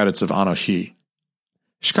after the credits of Anoshi.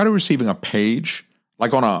 Hikaru receiving a page,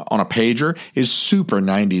 like on a pager, is super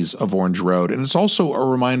 90s of Orange Road, and it's also a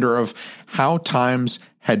reminder of how times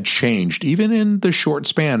had changed, even in the short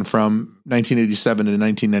span from 1987 to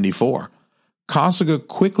 1994. Kasuga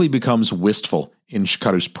quickly becomes wistful in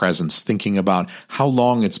Hikaru's presence, thinking about how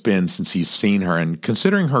long it's been since he's seen her and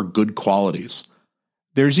considering her good qualities.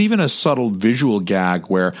 There's even a subtle visual gag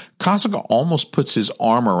where Kasuga almost puts his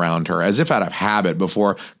arm around her, as if out of habit,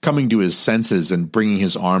 before coming to his senses and bringing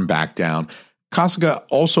his arm back down. Kasuga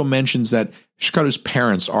also mentions that Hikaru's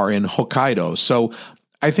parents are in Hokkaido, so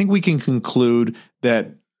I think we can conclude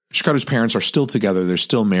that Hikaru's parents are still together, they're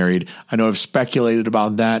still married. I know I've speculated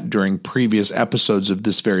about that during previous episodes of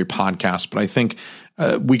this very podcast, but I think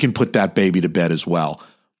we can put that baby to bed as well.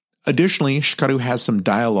 Additionally, Hikaru has some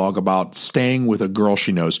dialogue about staying with a girl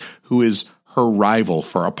she knows who is her rival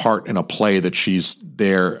for a part in a play that she's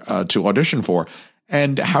there to audition for,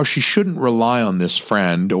 and how she shouldn't rely on this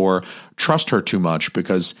friend or trust her too much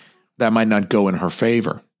because that might not go in her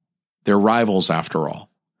favor. They're rivals after all.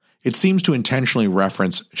 It seems to intentionally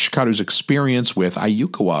reference Hikaru's experience with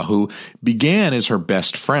Ayukawa, who began as her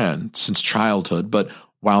best friend since childhood, but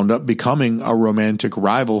wound up becoming a romantic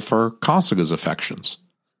rival for Kasuga's affections.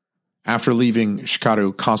 After leaving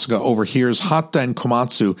Hikaru, Kasuga overhears Hata and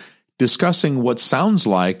Komatsu discussing what sounds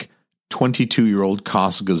like 22-year-old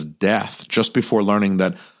Kasuga's death, just before learning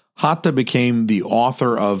that Hata became the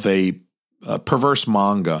author of a perverse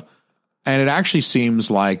manga, and it actually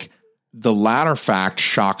seems like the latter fact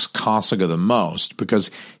shocks Kasuga the most,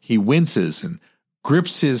 because he winces and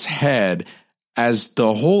grips his head as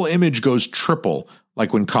the whole image goes triple,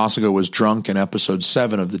 like when Kasuga was drunk in episode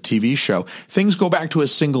 7 of the TV show. Things go back to a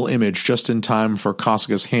single image just in time for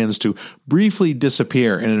Kasuga's hands to briefly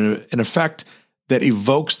disappear in an effect that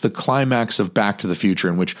evokes the climax of Back to the Future,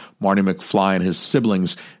 in which Marty McFly and his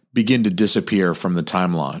siblings begin to disappear from the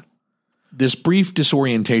timeline. This brief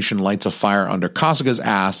disorientation lights a fire under Kasuga's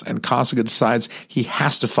ass, and Kasuga decides he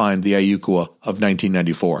has to find the Ayukawa of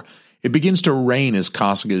 1994. It begins to rain as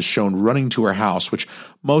Kasuga is shown running to her house, which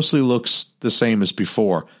mostly looks the same as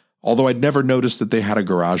before, although I'd never noticed that they had a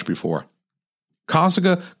garage before.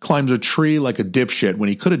 Kasuga climbs a tree like a dipshit when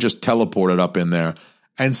he could have just teleported up in there,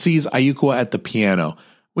 and sees Ayukawa at the piano.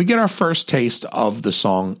 We get our first taste of the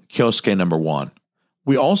song Kyosuke No. 1.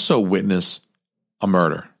 We also witness a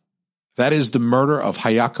murder. That is the murder of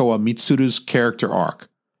Hayakawa Mitsuru's character arc.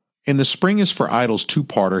 In The Spring is for Idols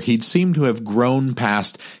two-parter, he'd seemed to have grown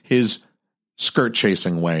past his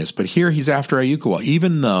skirt-chasing ways, but here he's after Ayukawa,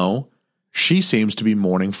 even though she seems to be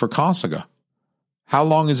mourning for Kasuga. How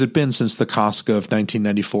long has it been since the Kasuga of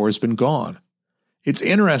 1994 has been gone? It's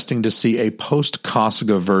interesting to see a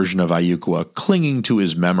post-Kasuga version of Ayukawa clinging to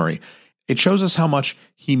his memory. It shows us how much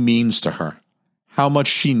he means to her, how much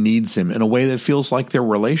she needs him in a way that feels like their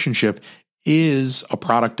relationship is a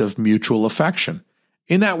product of mutual affection.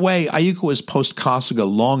 In that way, Ayukawa's post-Kasuga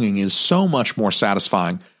longing is so much more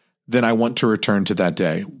satisfying than I want to return to that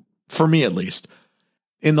day, for me at least.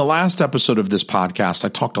 In the last episode of this podcast, I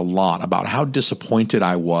talked a lot about how disappointed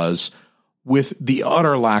I was with the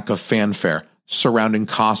utter lack of fanfare surrounding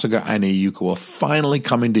Kasuga and Ayukawa finally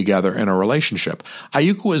coming together in a relationship.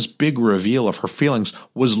 Ayukawa's big reveal of her feelings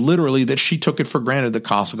was literally that she took it for granted that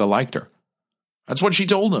Kasuga liked her. That's what she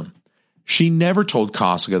told him. She never told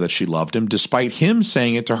Kasuga that she loved him, despite him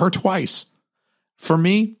saying it to her twice. For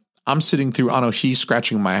me, I'm sitting through Anoshi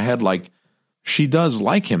scratching my head like, she does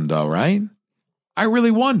like him though, right? I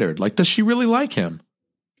really wondered, does she really like him?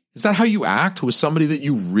 Is that how you act with somebody that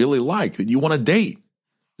you really like, that you want to date?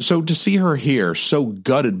 So to see her here, so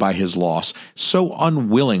gutted by his loss, so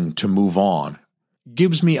unwilling to move on,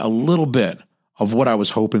 gives me a little bit of what I was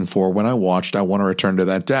hoping for when I watched I Want to Return to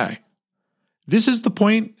That Day. This is the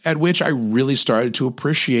point at which I really started to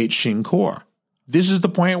appreciate Shinkor. This is the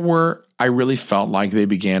point where I really felt like they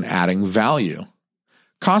began adding value.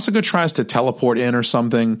 Kasuga tries to teleport in or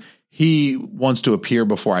something. He wants to appear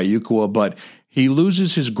before Ayukawa, but he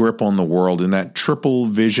loses his grip on the world in that triple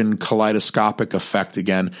vision kaleidoscopic effect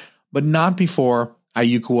again, but not before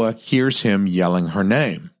Ayukawa hears him yelling her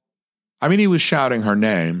name. I mean, he was shouting her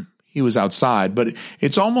name. He was outside, but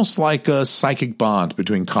it's almost like a psychic bond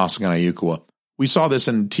between Kasuga and Ayukawa. We saw this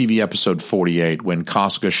in TV episode 48 when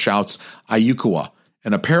Kasuga shouts Ayukawa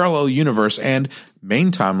in a parallel universe, and main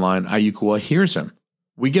timeline, Ayukawa hears him.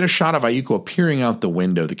 We get a shot of Ayukawa peering out the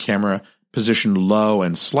window, the camera positioned low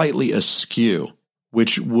and slightly askew,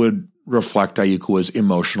 which would reflect Ayukawa's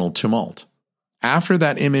emotional tumult. After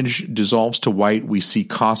that image dissolves to white, we see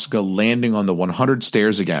Kasuga landing on the 100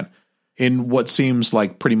 stairs again, in what seems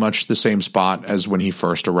like pretty much the same spot as when he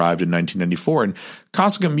first arrived in 1994, and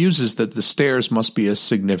Kasuga muses that the stairs must be a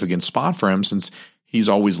significant spot for him since he's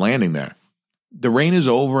always landing there. The rain is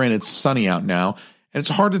over and it's sunny out now, and it's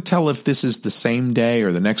hard to tell if this is the same day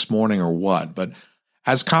or the next morning or what, but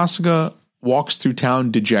as Kasuga walks through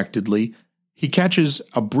town dejectedly, he catches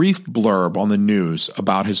a brief blurb on the news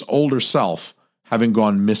about his older self having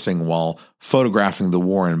gone missing while photographing the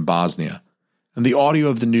war in Bosnia. And the audio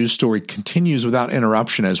of the news story continues without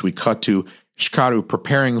interruption as we cut to Hikaru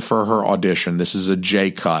preparing for her audition. This is a J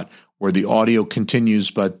cut where the audio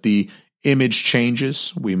continues, but the image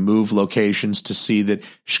changes. We move locations to see that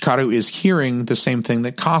Hikaru is hearing the same thing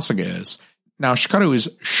that Kasuga is. Now, Hikaru is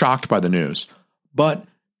shocked by the news, but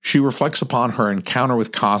she reflects upon her encounter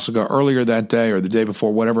with Kasuga earlier that day or the day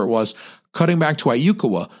before, whatever it was. Cutting back to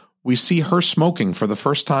Ayukawa, we see her smoking for the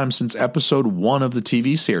first time since episode 1 of the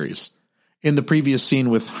TV series. In the previous scene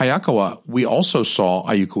with Hayakawa, we also saw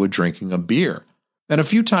Ayukawa drinking a beer. And a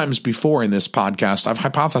few times before in this podcast, I've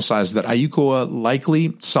hypothesized that Ayukawa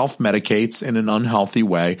likely self-medicates in an unhealthy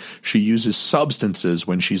way. She uses substances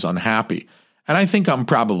when she's unhappy. And I think I'm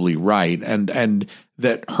probably right, and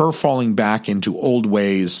that her falling back into old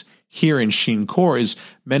ways here in Shinkour is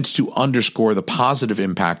meant to underscore the positive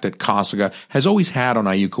impact that Kasuga has always had on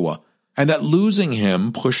Ayukawa, and that losing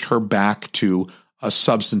him pushed her back to a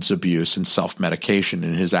substance abuse and self-medication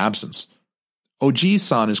in his absence.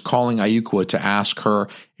 Oji-san is calling Ayukawa to ask her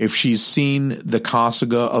if she's seen the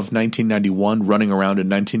Kasuga of 1991 running around in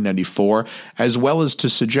 1994, as well as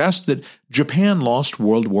to suggest that Japan lost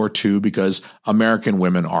World War II because American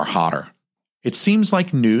women are hotter. It seems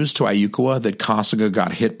like news to Ayukawa that Kasuga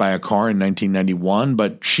got hit by a car in 1991,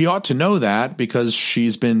 but she ought to know that because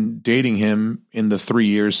she's been dating him in the 3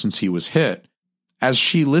 years since he was hit. As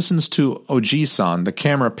she listens to Oji-san, the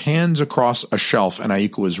camera pans across a shelf in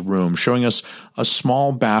Ayukawa's room, showing us a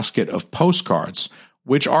small basket of postcards,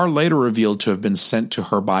 which are later revealed to have been sent to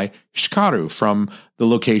her by Hikaru from the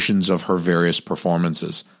locations of her various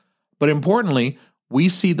performances. But importantly, we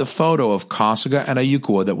see the photo of Kasuga and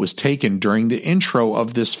Ayukawa that was taken during the intro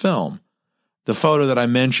of this film. The photo that I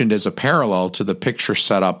mentioned as a parallel to the picture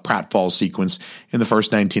setup pratfall sequence in the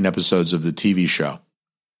first 19 episodes of the TV show.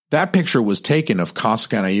 That picture was taken of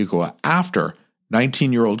Kasuga and Ayukawa after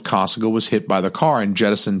 19-year-old Kasuga was hit by the car and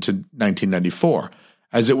jettisoned to 1994,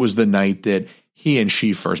 as it was the night that he and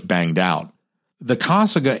she first banged out. The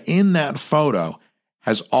Kasuga in that photo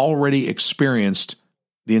has already experienced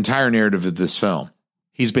the entire narrative of this film.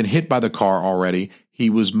 He's been hit by the car already. He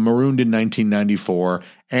was marooned in 1994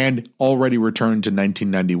 and already returned to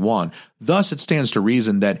 1991. Thus, it stands to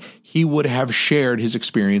reason that he would have shared his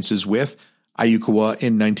experiences with Ayukawa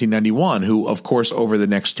in 1991, who, of course, over the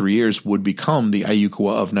next 3 years would become the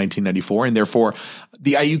Ayukawa of 1994, and therefore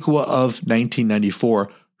the Ayukawa of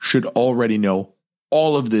 1994 should already know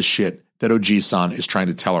all of this shit that Oji-san is trying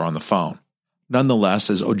to tell her on the phone. Nonetheless,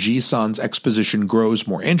 as Oji-san's exposition grows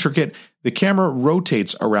more intricate, the camera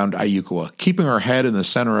rotates around Ayukawa, keeping her head in the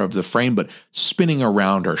center of the frame but spinning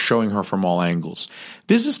around her, showing her from all angles.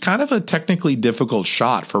 This is kind of a technically difficult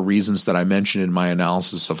shot for reasons that I mentioned in my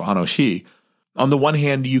analysis of Anoshi. On the one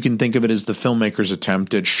hand, you can think of it as the filmmaker's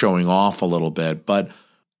attempt at showing off a little bit, but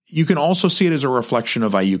you can also see it as a reflection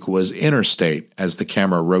of Ayukawa's inner state. As the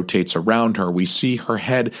camera rotates around her, we see her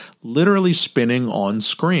head literally spinning on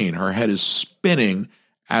screen. Her head is spinning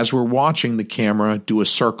as we're watching the camera do a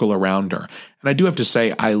circle around her. And I do have to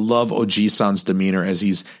say, I love Oji-san's demeanor as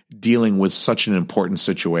he's dealing with such an important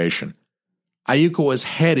situation. Ayukawa's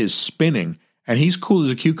head is spinning, and he's cool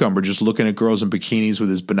as a cucumber, just looking at girls in bikinis with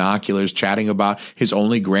his binoculars, chatting about his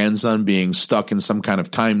only grandson being stuck in some kind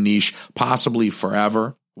of time niche, possibly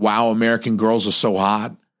forever. Wow, American girls are so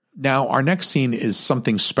hot. Now, our next scene is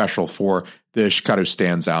something special for the Hikaru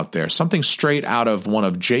stands out there, something straight out of one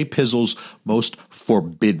of Jay Pizzle's most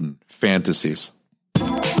forbidden fantasies.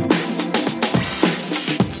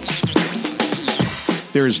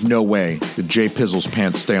 There is no way that Jay Pizzle's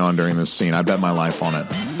pants stay on during this scene. I bet my life on it.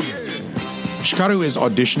 Hikaru is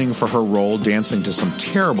auditioning for her role, dancing to some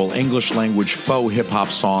terrible English language faux hip-hop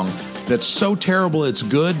song that's so terrible it's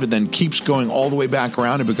good, but then keeps going all the way back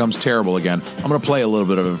around and becomes terrible again. I'm going to play a little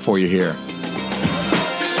bit of it for you here.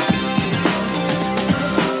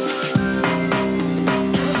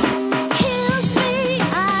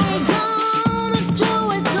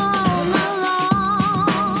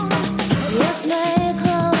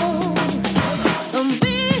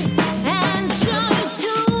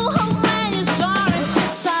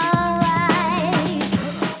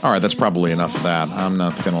 All right, that's probably enough of that. I'm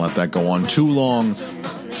not going to let that go on too long.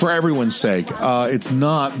 For everyone's sake, it's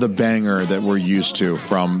not the banger that we're used to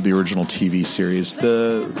from the original TV series.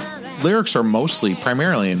 The lyrics are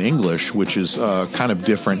primarily in English, which is kind of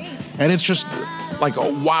different. And it's just like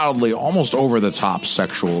wildly, almost over-the-top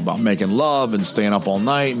sexual about making love and staying up all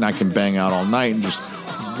night, and I can bang out all night, and just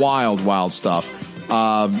wild, wild stuff.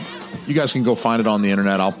 You guys can go find it on the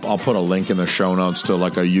internet. I'll put a link in the show notes to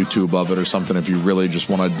like a YouTube of it or something if you really just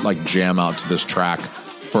want to like jam out to this track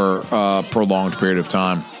for a prolonged period of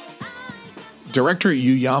time. Director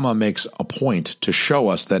Yuyama makes a point to show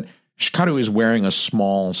us that Hikaru is wearing a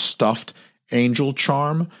small stuffed angel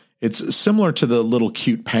charm. It's similar to the little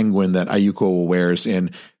cute penguin that Ayuko wears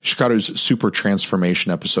in Hikaru's Super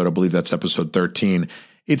Transformation episode. I believe that's episode 13.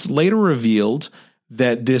 It's later revealed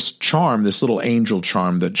that this charm, this little angel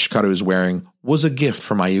charm that Hikaru is wearing, was a gift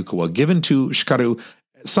from Ayuko, given to Hikaru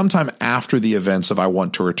sometime after the events of I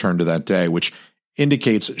Want to Return to That Day, which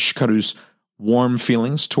indicates Hikaru's warm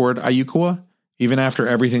feelings toward Ayuko. Even after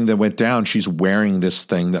everything that went down, she's wearing this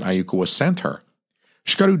thing that Ayuko sent her.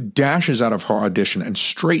 Hikaru dashes out of her audition and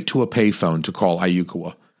straight to a payphone to call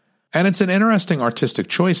Ayuko. And it's an interesting artistic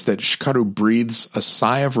choice that Hikaru breathes a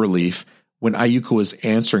sigh of relief when Ayuko's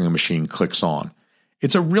answering machine clicks on.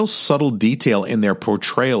 It's a real subtle detail in their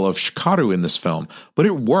portrayal of Hikaru in this film, but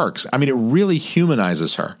it works. I mean, it really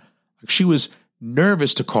humanizes her. She was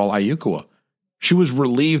nervous to call Ayuko. She was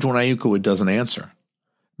relieved when Ayuko doesn't answer.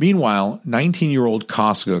 Meanwhile, 19-year-old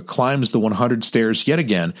Kasuga climbs the 100 stairs yet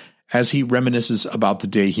again as he reminisces about the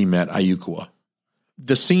day he met Ayuko.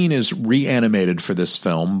 The scene is reanimated for this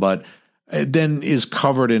film, but it then is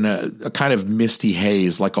covered in a kind of misty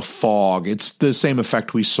haze, like a fog. It's the same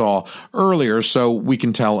effect we saw earlier, so we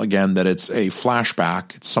can tell again that it's a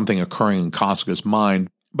flashback. It's something occurring in Kasuga's mind.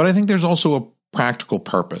 But I think there's also a practical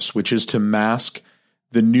purpose, which is to mask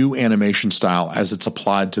the new animation style as it's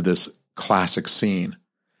applied to this classic scene.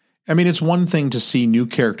 I mean, it's one thing to see new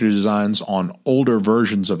character designs on older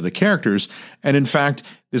versions of the characters, and in fact,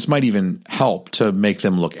 this might even help to make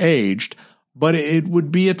them look aged, but it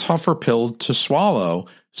would be a tougher pill to swallow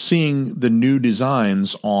seeing the new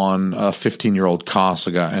designs on 15-year-old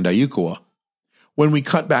Kasuga and Ayuko. When we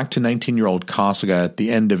cut back to 19-year-old Kasuga at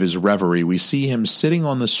the end of his reverie, we see him sitting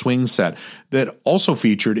on the swing set that also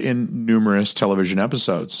featured in numerous television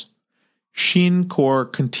episodes. Shin Core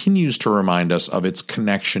continues to remind us of its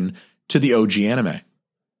connection to the OG anime.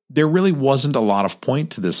 There really wasn't a lot of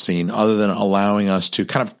point to this scene other than allowing us to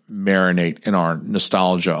kind of marinate in our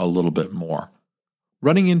nostalgia a little bit more.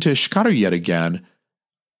 Running into Hikaru yet again,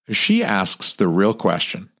 she asks the real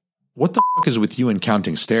question. What the fuck is with you and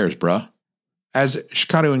counting stairs, bruh? As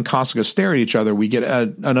Hikaru and Kasuga stare at each other, we get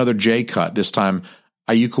another J cut. This time,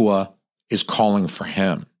 Ayuko is calling for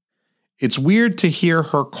him. It's weird to hear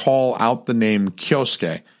her call out the name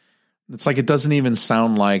Kyosuke. It's like it doesn't even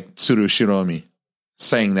sound like Tsurushiromi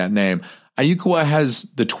saying that name. Ayuko has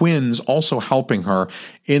the twins also helping her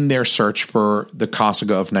in their search for the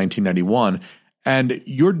Kasuga of 1991. And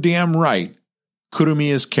you're damn right, Kurumi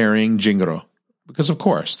is carrying Jingoro. Because of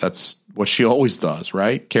course, that's what she always does,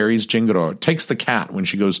 right? Carries Jingoro. Takes the cat when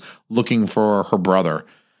she goes looking for her brother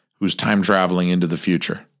who's time traveling into the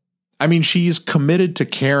future. I mean, she's committed to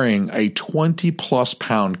carrying a 20-plus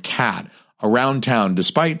pound cat around town,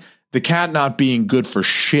 despite the cat not being good for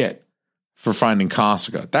shit for finding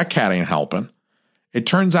Kasuga. That cat ain't helping. It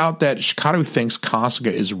turns out that Hikaru thinks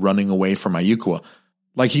Kasuga is running away from Ayuko,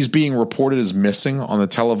 like he's being reported as missing on the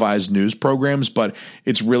televised news programs, but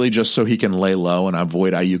it's really just so he can lay low and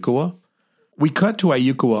avoid Ayuko. We cut to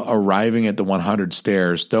Ayuko arriving at the 100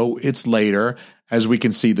 stairs, though it's later, as we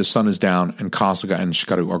can see the sun is down and Kasuga and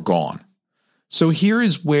Hikaru are gone. So here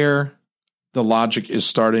is where the logic is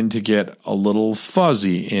starting to get a little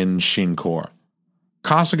fuzzy in Shin-Core.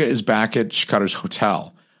 Kasuga is back at Hikaru's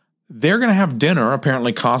hotel. They're going to have dinner.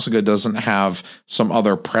 Apparently Kasuga doesn't have some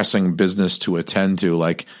other pressing business to attend to,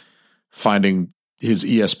 like finding his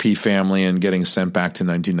ESP family and getting sent back to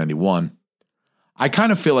 1991. I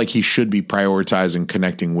kind of feel like he should be prioritizing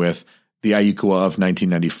connecting with the Ayuko of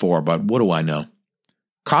 1994, but what do I know?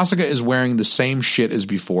 Kasuga is wearing the same shit as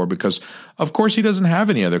before because, of course, he doesn't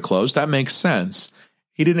have any other clothes. That makes sense.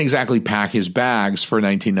 He didn't exactly pack his bags for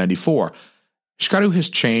 1994. Hikaru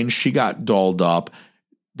has changed. She got dolled up.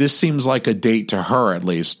 This seems like a date to her, at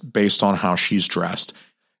least, based on how she's dressed.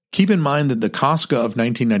 Keep in mind that the Kasuga of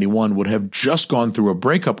 1991 would have just gone through a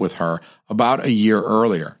breakup with her about a year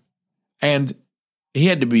earlier. And he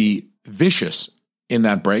had to be vicious in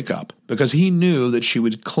that breakup because he knew that she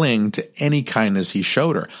would cling to any kindness he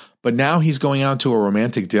showed her. But now he's going out to a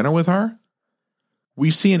romantic dinner with her? we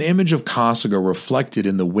see an image of Kasuga reflected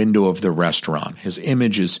in the window of the restaurant. His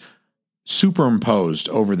image is superimposed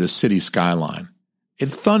over the city skyline. It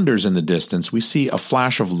thunders in the distance. We see a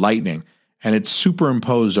flash of lightning, and it's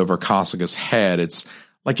superimposed over Kasuga's head. It's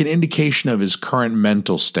like an indication of his current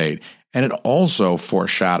mental state, and it also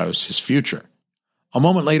foreshadows his future. A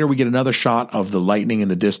moment later, we get another shot of the lightning in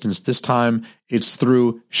the distance. This time, it's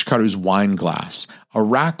through Hikaru's wine glass. A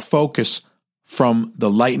rack focus from the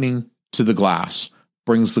lightning to the glass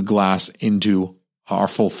brings the glass into our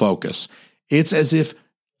full focus. It's as if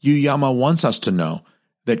Yuyama wants us to know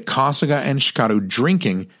that Kasuga and Hikaru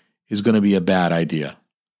drinking is going to be a bad idea.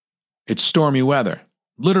 It's stormy weather,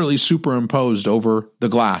 literally superimposed over the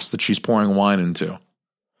glass that she's pouring wine into.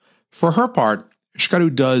 For her part,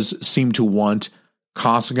 Hikaru does seem to want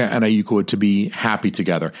Kasuga and Ayukawa to be happy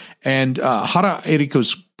together, and Hara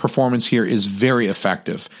Eriko's performance here is very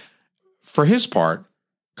effective. For his part,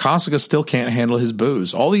 Kasuga still can't handle his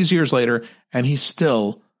booze all these years later, and he's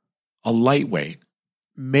still a lightweight.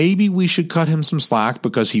 Maybe we should cut him some slack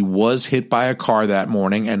because he was hit by a car that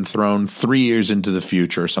morning and thrown 3 years into the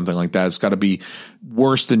future or something like that. It's got to be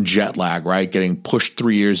worse than jet lag, right? Getting pushed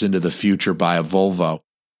 3 years into the future by a Volvo.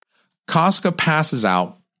 Kasuga passes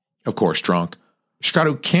out, of course, drunk.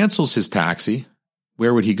 Hikaru cancels his taxi.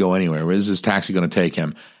 Where would he go anyway? Where is his taxi going to take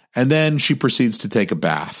him? And then she proceeds to take a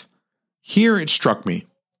bath. Here it struck me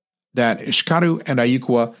that Hikaru and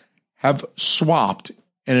Ayukawa have swapped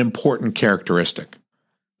an important characteristic.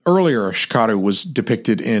 Earlier, Hikaru was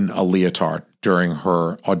depicted in a leotard during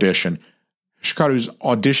her audition. Hikaru's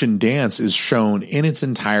audition dance is shown in its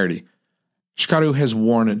entirety. Hikaru has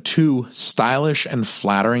worn 2 stylish and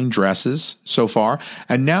flattering dresses so far,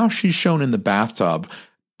 and now she's shown in the bathtub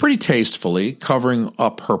pretty tastefully, covering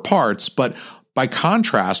up her parts, but by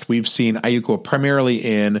contrast, we've seen Ayukawa primarily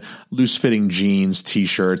in loose-fitting jeans,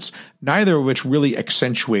 t-shirts, neither of which really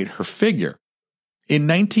accentuate her figure. In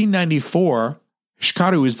 1994,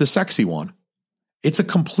 Hikaru is the sexy one. It's a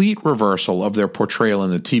complete reversal of their portrayal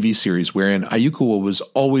in the TV series, wherein Ayukawa was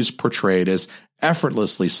always portrayed as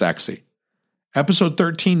effortlessly sexy. Episode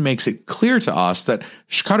 13 makes it clear to us that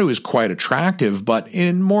Hikaru is quite attractive, but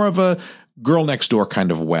in more of a girl-next-door kind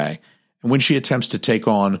of way. And when she attempts to take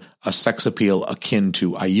on a sex appeal akin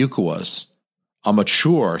to Ayukawa's, a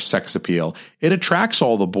mature sex appeal, it attracts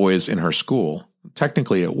all the boys in her school.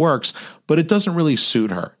 Technically it works, but it doesn't really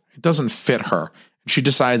suit her. It doesn't fit her. She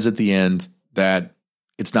decides at the end that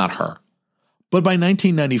it's not her. But by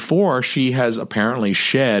 1994, she has apparently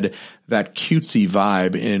shed that cutesy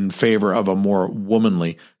vibe in favor of a more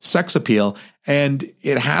womanly sex appeal, and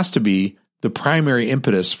it has to be the primary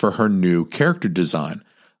impetus for her new character design.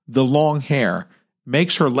 The long hair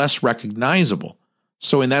makes her less recognizable.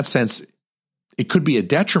 So in that sense, it could be a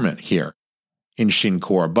detriment here in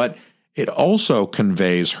Shin-Core, but it also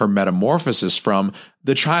conveys her metamorphosis from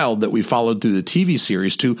the child that we followed through the TV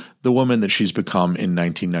series to the woman that she's become in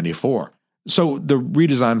 1994. So the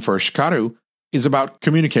redesign for Hikaru is about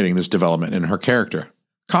communicating this development in her character.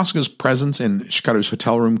 Kasuga's presence in Hikaru's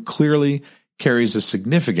hotel room clearly carries a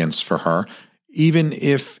significance for her, even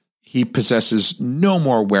if he possesses no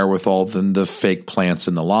more wherewithal than the fake plants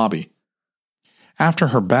in the lobby. After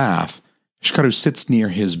her bath, Hikaru sits near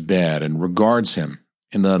his bed and regards him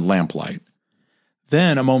in the lamplight.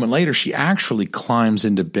 Then, a moment later, she actually climbs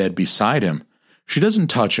into bed beside him. She doesn't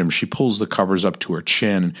touch him. She pulls the covers up to her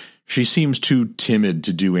chin. She seems too timid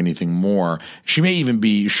to do anything more. She may even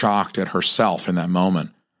be shocked at herself in that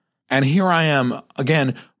moment. And here I am,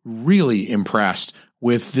 again, really impressed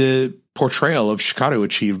with the portrayal of Hikaru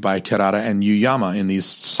achieved by Terada and Yuyama in these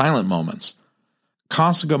silent moments.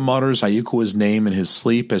 Kasuga mutters Ayukawa's name in his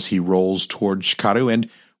sleep as he rolls toward Hikaru, and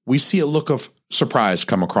we see a look of surprise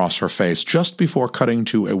come across her face just before cutting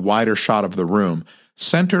to a wider shot of the room,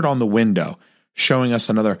 centered on the window, showing us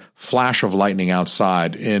another flash of lightning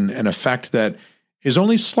outside in an effect that is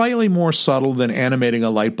only slightly more subtle than animating a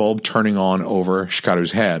light bulb turning on over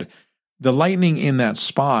Hikaru's head. The lightning in that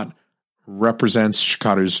spot represents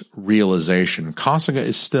Hikaru's realization. Kasuga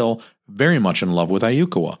is still very much in love with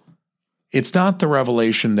Ayukawa. It's not the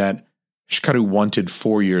revelation that Hikaru wanted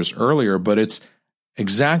 4 years earlier, but it's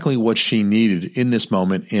exactly what she needed in this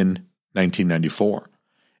moment in 1994.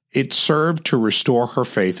 It served to restore her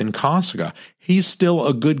faith in Kasuga. He's still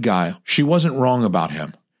a good guy. She wasn't wrong about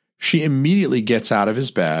him. She immediately gets out of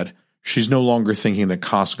his bed. She's no longer thinking that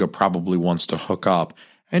Kasuga probably wants to hook up,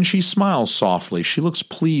 and she smiles softly. She looks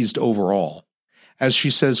pleased overall. As she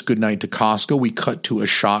says goodnight to Kasuga, we cut to a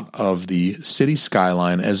shot of the city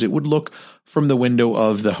skyline as it would look from the window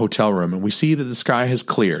of the hotel room, and we see that the sky has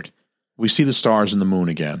cleared. We see the stars and the moon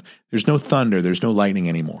again. There's no thunder, there's no lightning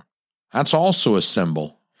anymore. That's also a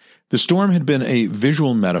symbol. The storm had been a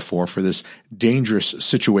visual metaphor for this dangerous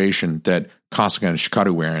situation that Kasuga and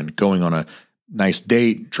Hikaru were in, going on a nice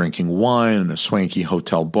date, drinking wine in a swanky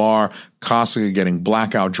hotel bar, Kasuga getting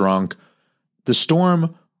blackout drunk. The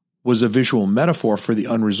storm was a visual metaphor for the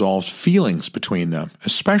unresolved feelings between them,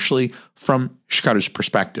 especially from Hikaru's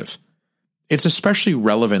perspective. It's especially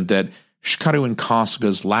relevant that Hikaru and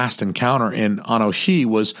Kasuga's last encounter in Anohi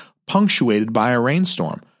was punctuated by a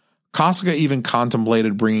rainstorm. Kasuga even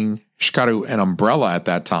contemplated bringing Hikaru an umbrella at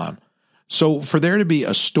that time. So for there to be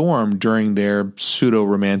a storm during their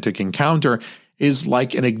pseudo-romantic encounter is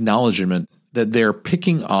like an acknowledgement that they're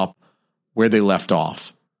picking up where they left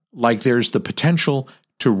off. Like there's the potential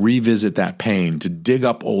to revisit that pain, to dig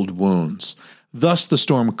up old wounds. Thus, the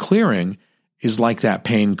storm clearing is like that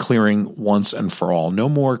pain clearing once and for all. No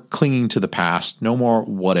more clinging to the past, no more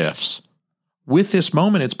what-ifs. With this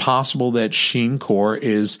moment, it's possible that Shin Core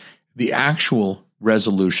is the actual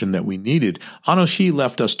resolution that we needed. Anohi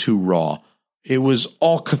left us too raw. It was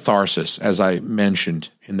all catharsis, as I mentioned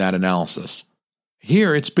in that analysis.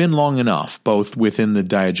 Here, it's been long enough, both within the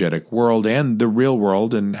diegetic world and the real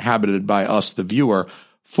world inhabited by us, the viewer,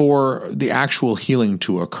 for the actual healing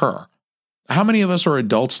to occur. How many of us are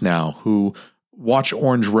adults now who watch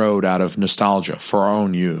Orange Road out of nostalgia for our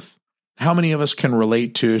own youth? How many of us can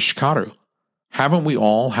relate to Hikaru? Haven't we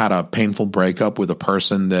all had a painful breakup with a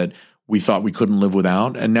person that we thought we couldn't live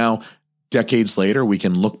without, and now decades later, we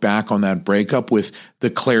can look back on that breakup with the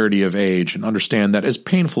clarity of age and understand that as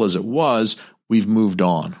painful as it was, we've moved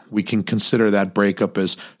on. We can consider that breakup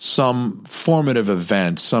as some formative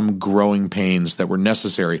event, some growing pains that were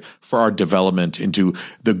necessary for our development into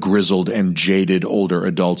the grizzled and jaded older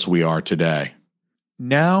adults we are today.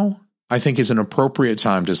 Now, I think is an appropriate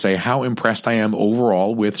time to say how impressed I am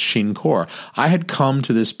overall with Shin Core. I had come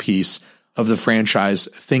to this piece of the franchise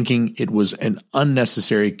thinking it was an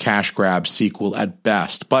unnecessary cash grab sequel at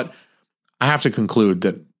best, but I have to conclude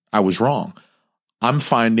that I was wrong. I'm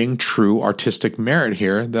finding true artistic merit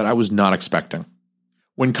here that I was not expecting.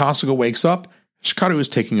 When Kasuga wakes up, Hikaru is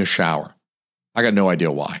taking a shower. I got no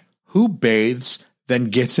idea why. Who bathes, then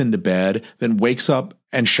gets into bed, then wakes up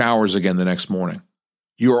and showers again the next morning?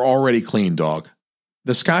 You are already clean, dog.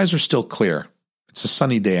 The skies are still clear. It's a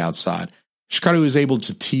sunny day outside. Hikaru is able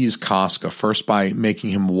to tease Kasuga, first by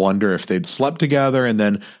making him wonder if they'd slept together, and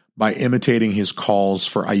then by imitating his calls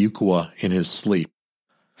for Ayukawa in his sleep.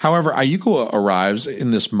 However, Ayukawa arrives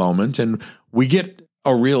in this moment, and we get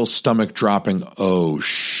a real stomach-dropping, oh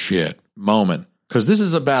shit moment, because this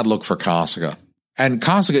is a bad look for Kasuga. And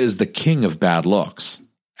Kasuga is the king of bad looks,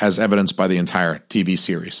 as evidenced by the entire TV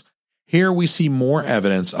series. Here we see more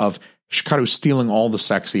evidence of Hikaru stealing all the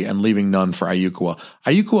sexy and leaving none for Ayukawa.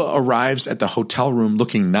 Ayukawa arrives at the hotel room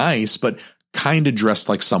looking nice, but kind of dressed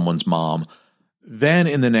like someone's mom. Then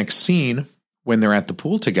in the next scene, when they're at the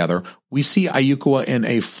pool together, we see Ayukawa in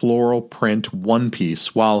a floral print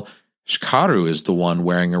one-piece, while Hikaru is the one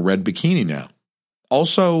wearing a red bikini now.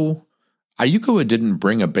 Also, Ayukawa didn't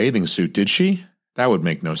bring a bathing suit, did she? That would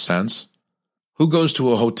make no sense. Who goes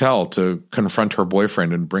to a hotel to confront her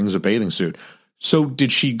boyfriend and brings a bathing suit? So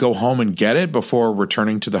did she go home and get it before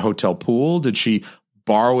returning to the hotel pool? Did she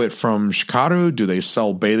borrow it from Hikaru? Do they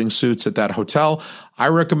sell bathing suits at that hotel? I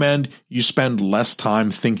recommend you spend less time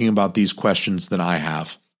thinking about these questions than I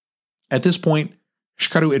have. At this point,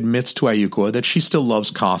 Hikaru admits to Ayukawa that she still loves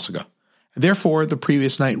Kasuga. Therefore, the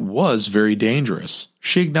previous night was very dangerous.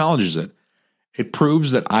 She acknowledges it. It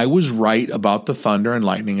proves that I was right about the thunder and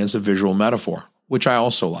lightning as a visual metaphor, which I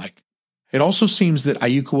also like. It also seems that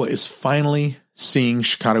Ayukawa is finally seeing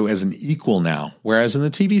Hikaru as an equal now, whereas in the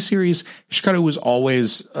TV series, Hikaru was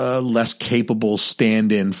always a less capable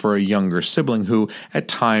stand-in for a younger sibling who, at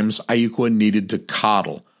times, Ayukawa needed to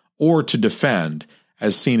coddle or to defend,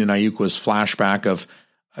 as seen in Ayukawa's flashback of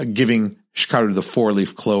giving Hikaru the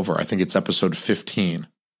four-leaf clover. I think it's episode 15.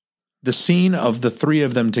 The scene of the three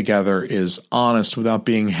of them together is honest without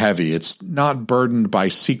being heavy. It's not burdened by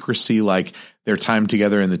secrecy like their time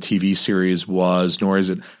together in the TV series was, nor is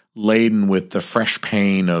it laden with the fresh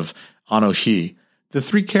pain of Anohi. The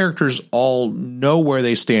three characters all know where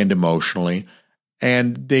they stand emotionally,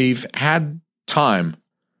 and they've had time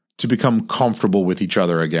to become comfortable with each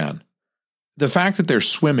other again. The fact that they're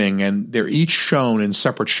swimming and they're each shown in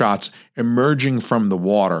separate shots emerging from the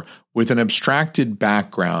water with an abstracted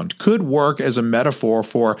background could work as a metaphor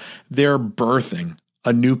for their birthing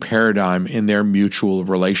a new paradigm in their mutual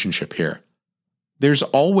relationship here. There's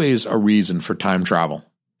always a reason for time travel,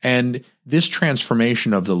 and this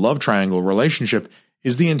transformation of the love triangle relationship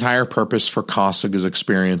is the entire purpose for Kasuga's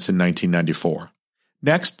experience in 1994.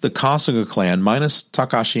 Next, the Kasuga clan, minus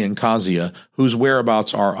Takashi and Kazuya, whose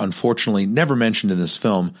whereabouts are unfortunately never mentioned in this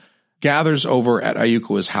film, gathers over at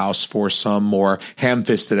Ayukawa's house for some more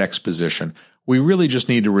ham-fisted exposition. We really just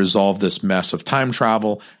need to resolve this mess of time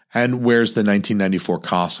travel, and where's the 1994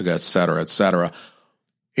 Kasuga, etc., etc.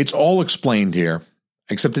 It's all explained here,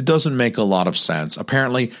 except it doesn't make a lot of sense.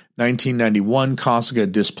 Apparently, 1991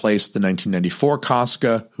 Kasuga displaced the 1994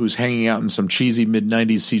 Kasuga, who's hanging out in some cheesy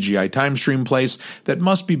mid-90s CGI time stream place that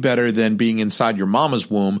must be better than being inside your mama's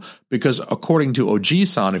womb, because according to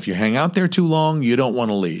Oji-san, if you hang out there too long, you don't want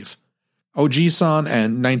to leave. Oji-san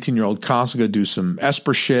and 19-year-old Kasuga do some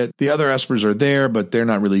Esper shit. The other Espers are there, but they're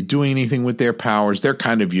not really doing anything with their powers. They're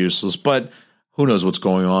kind of useless, but who knows what's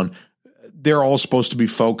going on. They're all supposed to be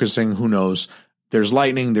focusing. Who knows? There's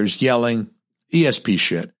lightning, there's yelling, ESP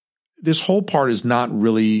shit. This whole part is not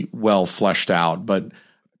really well fleshed out, but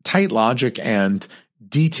tight logic and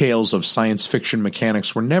details of science fiction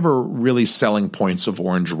mechanics were never really selling points of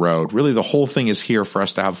Orange Road. Really, the whole thing is here for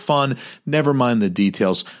us to have fun, never mind the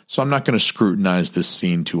details, so I'm not going to scrutinize this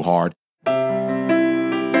scene too hard.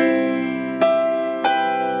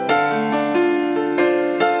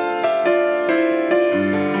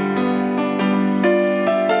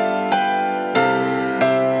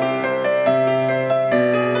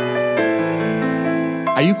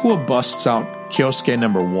 Ayukawa busts out Kyosuke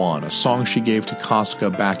No. 1, a song she gave to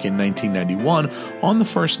Kasuga back in 1991 on the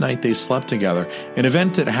first night they slept together, an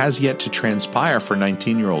event that has yet to transpire for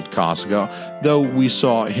 19-year-old Kasuga, though we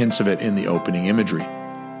saw hints of it in the opening imagery.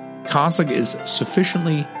 Kasuga is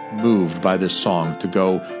sufficiently moved by this song to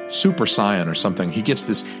go Super Saiyan or something. He gets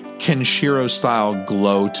this Kenshiro-style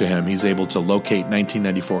glow to him. He's able to locate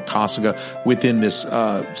 1994 Kasuga within this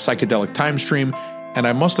psychedelic time stream, and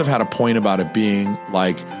I must have had a point about it being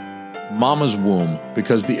like Mama's womb,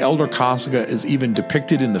 because the elder Kasuga is even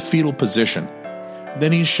depicted in the fetal position.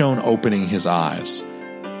 Then he's shown opening his eyes.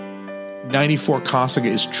 94 Kasuga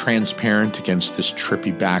is transparent against this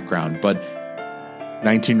trippy background, but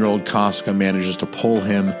 19-year-old Kasuga manages to pull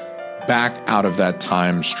him back out of that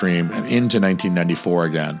time stream and into 1994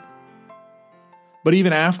 again. But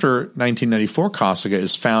even after 1994 Kasuga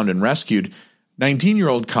is found and rescued,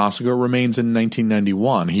 19-year-old Kasuga remains in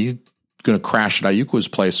 1991. He's going to crash at Ayukawa's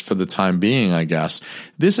place for the time being, I guess.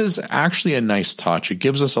 This is actually a nice touch. It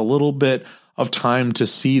gives us a little bit of time to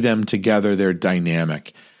see them together, their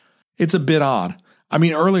dynamic. It's a bit odd. I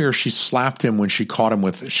mean, earlier she slapped him when she caught him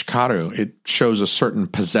with Shikaru. It shows a certain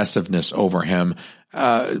possessiveness over him.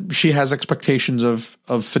 She has expectations of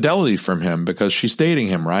fidelity from him because she's dating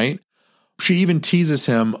him, right? She even teases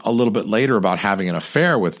him a little bit later about having an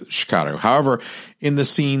affair with Shikaru. However, in the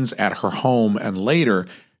scenes at her home and later,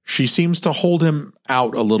 she seems to hold him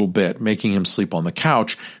out a little bit, making him sleep on the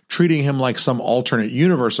couch, treating him like some alternate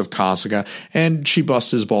universe of Kasuga, and she busts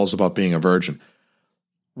his balls about being a virgin.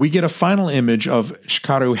 We get a final image of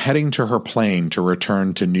Shikaru heading to her plane to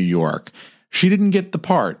return to New York. She didn't get the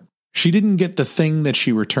part. She didn't get the thing that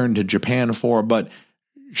she returned to Japan for, but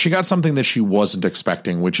she got something that she wasn't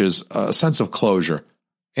expecting, which is a sense of closure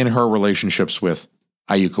in her relationships with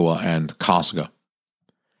Ayukawa and Kasuga.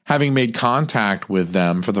 Having made contact with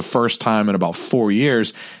them for the first time in about 4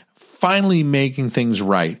 years, finally making things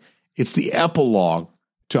right. It's the epilogue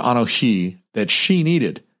to Anohi that she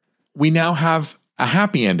needed. We now have a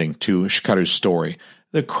happy ending to Shikaru's story.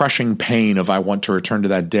 The crushing pain of I want to return to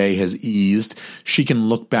that day has eased. She can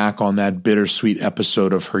look back on that bittersweet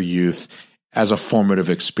episode of her youth as a formative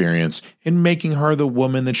experience in making her the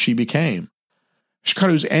woman that she became.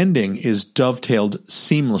 Shikaru's ending is dovetailed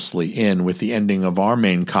seamlessly in with the ending of our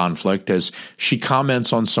main conflict as she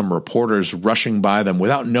comments on some reporters rushing by them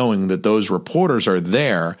without knowing that those reporters are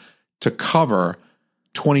there to cover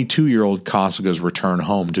 22-year-old Kasuga's return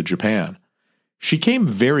home to Japan. She came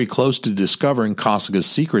very close to discovering Kasuga's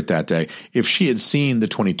secret that day. If she had seen the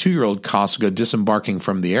 22-year-old Kasuga disembarking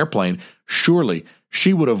from the airplane, surely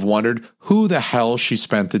she would have wondered who the hell she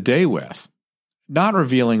spent the day with. Not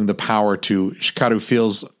revealing the power to Shikaru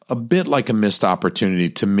feels a bit like a missed opportunity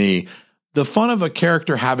to me. The fun of a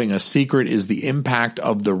character having a secret is the impact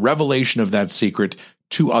of the revelation of that secret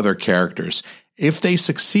to other characters. If they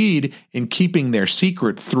succeed in keeping their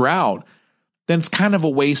secret throughout, then it's kind of a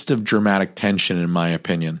waste of dramatic tension, in my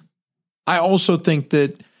opinion. I also think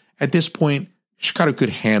that at this point, Shikaru could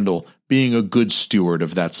handle being a good steward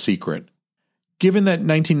of that secret. Given that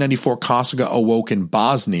 1994 Kasuga awoke in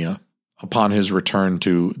Bosnia upon his return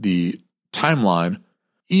to the timeline,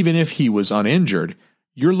 even if he was uninjured,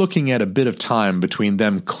 you're looking at a bit of time between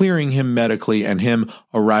them clearing him medically and him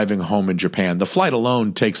arriving home in Japan. The flight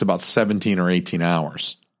alone takes about 17 or 18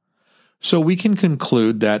 hours. So we can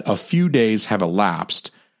conclude that a few days have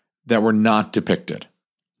elapsed that were not depicted.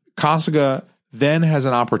 Kasuga then has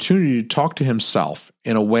an opportunity to talk to himself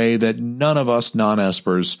in a way that none of us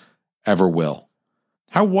non-espers ever will.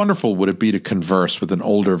 How wonderful would it be to converse with an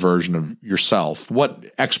older version of yourself? What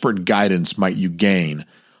expert guidance might you gain?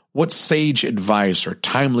 What sage advice or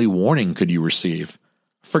timely warning could you receive?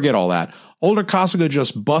 Forget all that. Older Kasuga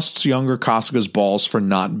just busts younger Kasuga's balls for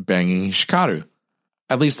not banging Hikaru.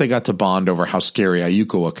 At least they got to bond over how scary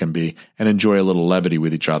Ayukawa can be and enjoy a little levity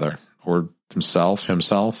with each other. Or himself.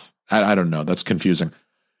 I don't know. That's confusing.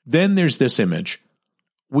 Then there's this image.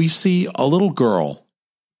 We see a little girl,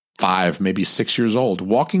 5, maybe 6 years old,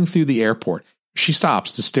 walking through the airport. She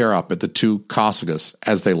stops to stare up at the two Kasugas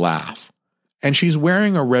as they laugh. And she's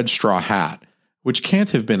wearing a red straw hat, which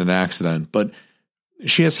can't have been an accident, but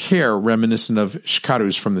she has hair reminiscent of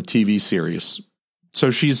Hikaru's from the TV series.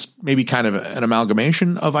 So she's maybe kind of an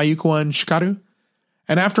amalgamation of Ayukawa and Hikaru.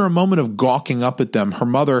 And after a moment of gawking up at them, her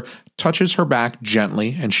mother touches her back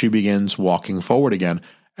gently and she begins walking forward again.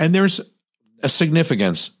 And there's a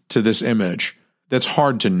significance to this image that's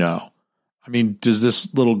hard to know. I mean, does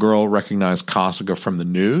this little girl recognize Kasuga from the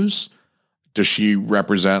news? Does she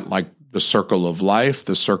represent like the circle of life,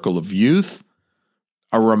 the circle of youth?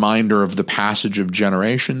 A reminder of the passage of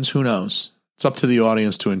generations? Who knows? It's up to the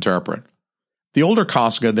audience to interpret. The older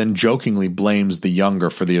Kasuga then jokingly blames the younger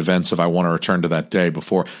for the events of I Want to Return to That Day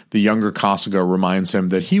before the younger Kasuga reminds him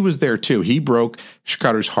that he was there too. He broke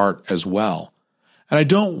Hikaru's heart as well. And I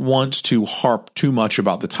don't want to harp too much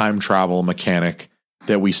about the time travel mechanic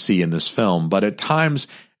that we see in this film, but at times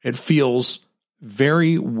it feels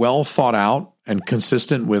very well thought out and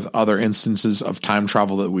consistent with other instances of time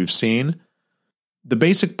travel that we've seen. The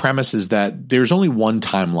basic premise is that there's only one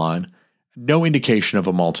timeline, no indication of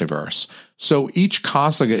a multiverse. So each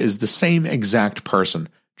Kasuga is the same exact person,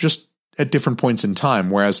 just at different points in time,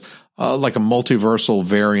 whereas like a multiversal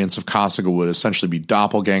variance of Kasuga would essentially be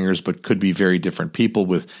doppelgangers, but could be very different people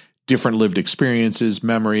with different lived experiences,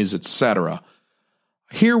 memories, etc.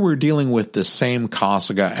 Here we're dealing with the same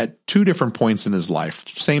Kasuga at two different points in his life,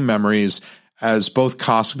 same memories, as both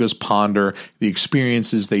Kasugas ponder the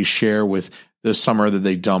experiences they share with the summer that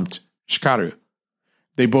they dumped Hikaru.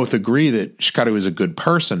 They both agree that Hikaru is a good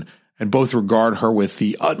person, and both regard her with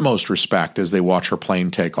the utmost respect as they watch her plane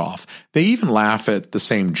take off. They even laugh at the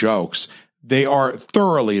same jokes. They are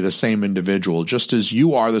thoroughly the same individual, just as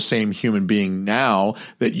you are the same human being now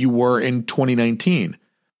that you were in 2019.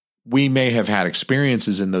 We may have had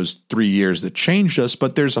experiences in those 3 years that changed us,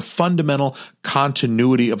 but there's a fundamental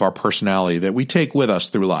continuity of our personality that we take with us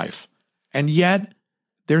through life. And yet,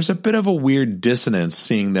 there's a bit of a weird dissonance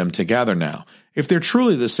seeing them together now. If they're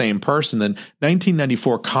truly the same person, then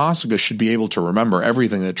 1994 Kasuga should be able to remember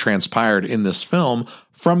everything that transpired in this film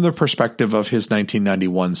from the perspective of his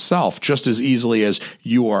 1991 self, just as easily as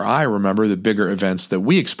you or I remember the bigger events that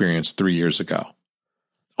we experienced 3 years ago.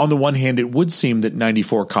 On the one hand, it would seem that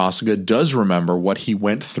 94 Kasuga does remember what he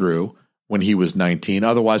went through when he was 19.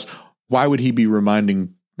 Otherwise, why would he be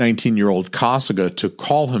reminding 19-year-old Kasuga to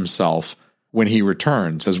call himself when he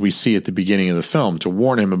returns, as we see at the beginning of the film, to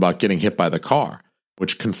warn him about getting hit by the car,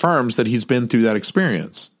 which confirms that he's been through that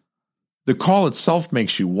experience? The call itself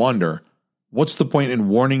makes you wonder, what's the point in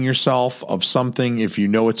warning yourself of something if you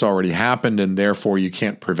know it's already happened and therefore you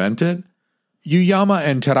can't prevent it? Yuyama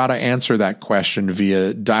and Terada answer that question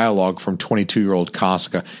via dialogue from 22-year-old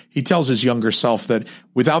Kasuga. He tells his younger self that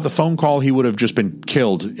without the phone call, he would have just been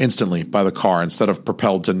killed instantly by the car instead of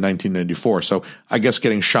propelled to 1994. So I guess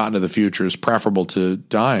getting shot into the future is preferable to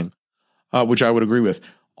dying, which I would agree with.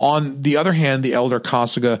 On the other hand, the elder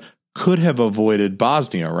Kasuga could have avoided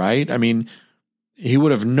Bosnia, right? I mean, he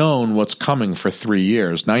would have known what's coming for 3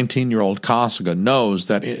 years. 19-year-old Kasuga knows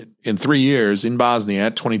that in 3 years in Bosnia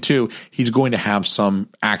at 22, he's going to have some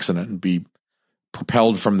accident and be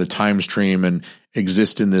propelled from the time stream and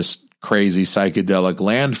exist in this crazy psychedelic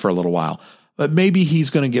land for a little while. But maybe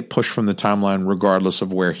he's going to get pushed from the timeline regardless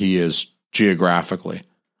of where he is geographically.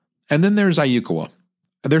 And then there's Ayukawa.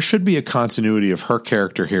 There should be a continuity of her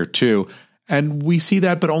character here too, and we see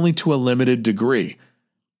that but only to a limited degree.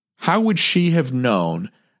 How would she have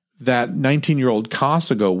known that 19-year-old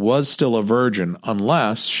Kasuga was still a virgin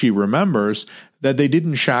unless she remembers that they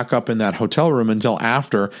didn't shack up in that hotel room until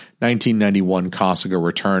after 1991 Kasuga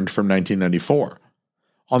returned from 1994?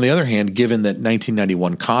 On the other hand, given that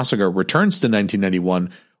 1991 Kasuga returns to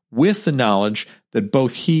 1991 with the knowledge that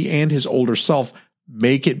both he and his older self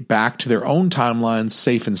make it back to their own timelines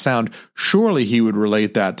safe and sound, surely he would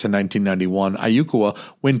relate that to 1991 Ayukawa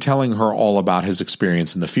when telling her all about his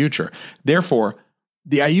experience in the future. Therefore,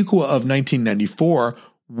 the Ayukawa of 1994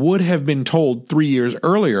 would have been told 3 years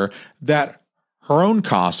earlier that her own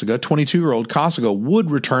Kasuga, 22-year-old Kasuga, would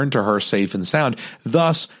return to her safe and sound.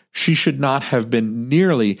 Thus, she should not have been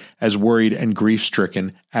nearly as worried and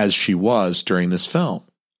grief-stricken as she was during this film.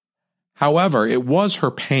 However, it was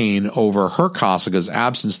her pain over her Kasuga's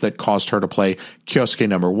absence that caused her to play Kyosuke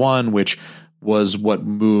number 1, which was what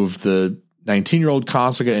moved the 19-year-old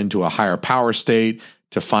Kasuga into a higher power state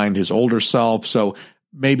to find his older self. So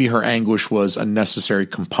maybe her anguish was a necessary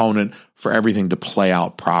component for everything to play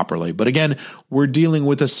out properly. But again, we're dealing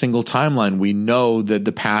with a single timeline. We know that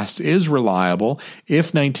the past is reliable.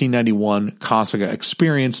 If 1991 Kasuga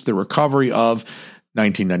experienced the recovery of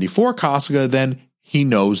 1994 Kasuga, then he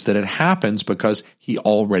knows that it happens because he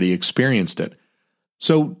already experienced it.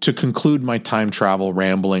 So to conclude my time travel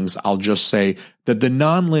ramblings, I'll just say that the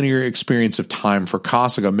nonlinear experience of time for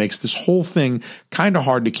Kasuga makes this whole thing kind of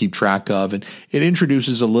hard to keep track of, and it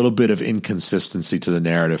introduces a little bit of inconsistency to the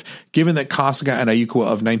narrative, given that Kasuga and Ayukawa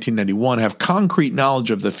of 1991 have concrete knowledge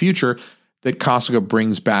of the future that Kasuga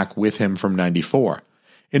brings back with him from 94.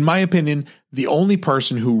 In my opinion, the only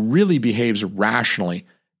person who really behaves rationally,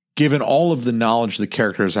 given all of the knowledge the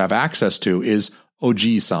characters have access to, is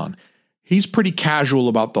Oji-san. He's pretty casual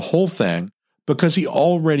about the whole thing because he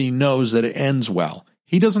already knows that it ends well.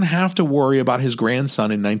 He doesn't have to worry about his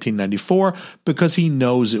grandson in 1994 because he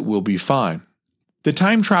knows it will be fine. The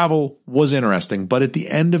time travel was interesting, but at the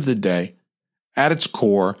end of the day, at its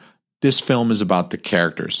core, this film is about the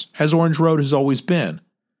characters, as Orange Road has always been.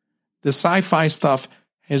 The sci-fi stuff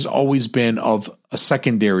has always been of a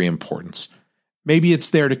secondary importance. Maybe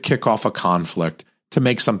it's there to kick off a conflict, to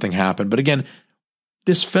make something happen. But again,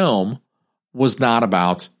 this film was not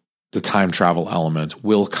about the time travel element.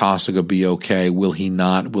 Will Kasuga be okay? Will he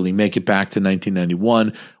not? Will he make it back to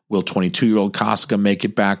 1991? Will 22-year-old Kasuga make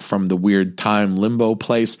it back from the weird time limbo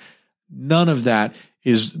place? None of that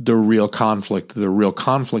is the real conflict. The real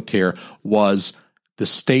conflict here was the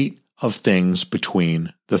state of things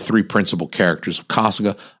between the three principal characters of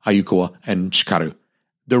Kasuga, Ayukawa, and Chikaru.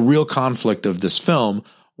 The real conflict of this film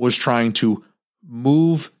was trying to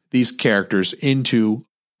move these characters into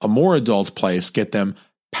a more adult place, get them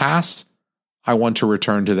past I want to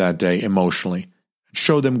return to that day emotionally, and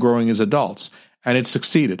show them growing as adults. And it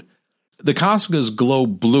succeeded. The Kasugas glow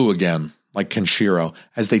blue again, like Kenshiro,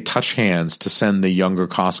 as they touch hands to send the younger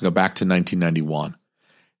Kasuga back to 1991.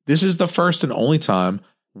 This is the first and only time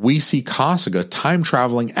we see Kasuga time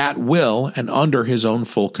traveling at will and under his own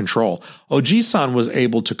full control. Oji-san was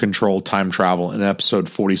able to control time travel in episode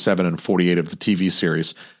 47 and 48 of the TV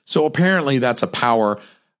series. So apparently that's a power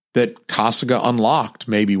that Kasuga unlocked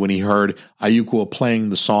maybe when he heard Ayukawa playing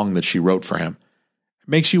the song that she wrote for him. It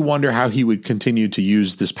makes you wonder how he would continue to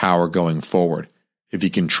use this power going forward, if he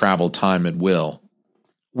can travel time at will.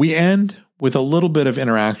 We end with a little bit of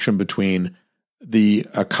interaction between the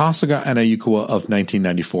Kasuga and Ayukawa of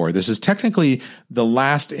 1994. This is technically the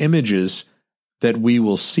last images that we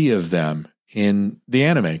will see of them in the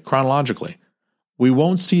anime, chronologically. We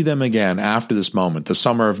won't see them again after this moment, the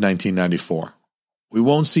summer of 1994. We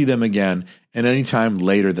won't see them again in any time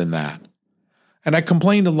later than that. And I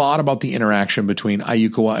complained a lot about the interaction between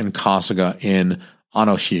Ayukawa and Kasuga in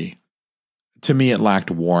Anohi. To me, it lacked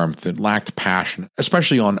warmth, it lacked passion,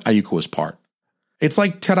 especially on Ayukawa's part. It's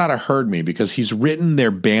like Terada heard me because he's written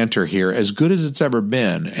their banter here as good as it's ever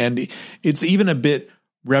been, and it's even a bit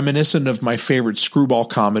reminiscent of my favorite screwball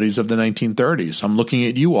comedies of the 1930s. I'm looking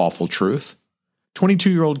at you, Awful Truth.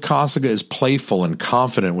 22-year-old Kasuga is playful and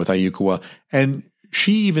confident with Ayukawa, and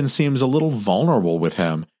she even seems a little vulnerable with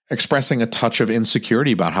him, expressing a touch of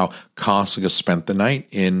insecurity about how Kasuga spent the night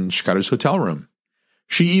in Chikaru's hotel room.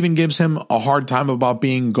 She even gives him a hard time about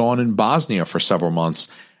being gone in Bosnia for several months,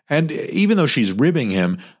 and even though she's ribbing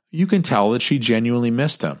him, you can tell that she genuinely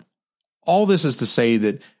missed him. All this is to say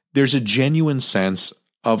that there's a genuine sense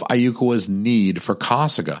of Ayukawa's need for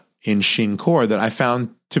Kasuga in Shin-Core that I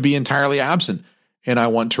found to be entirely absent, and I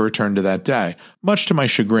Want to Return to That Day, much to my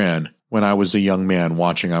chagrin when I was a young man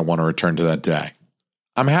watching I Want to Return to That Day.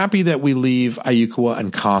 I'm happy that we leave Ayukawa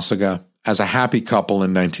and Kasuga as a happy couple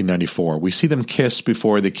in 1994. We see them kiss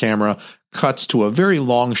before the camera cuts to a very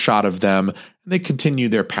long shot of them, and they continue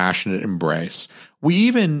their passionate embrace. We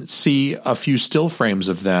even see a few still frames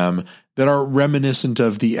of them that are reminiscent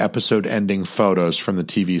of the episode-ending photos from the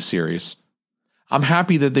TV series. I'm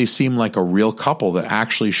happy that they seem like a real couple that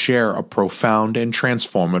actually share a profound and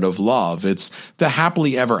transformative love. It's the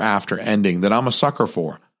happily ever after ending that I'm a sucker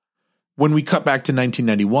for. When we cut back to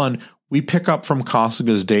 1991, we pick up from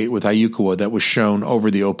Kasuga's date with Ayukawa that was shown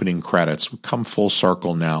over the opening credits. We come full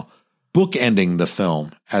circle now, bookending the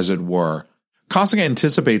film, as it were. Kasuga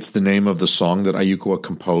anticipates the name of the song that Ayukawa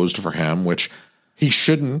composed for him, which he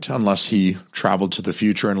shouldn't unless he traveled to the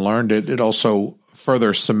future and learned it. It also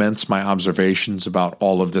further cements my observations about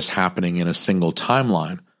all of this happening in a single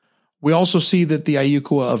timeline. We also see that the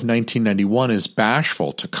Ayukawa of 1991 is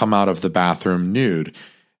bashful to come out of the bathroom nude.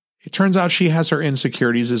 It turns out she has her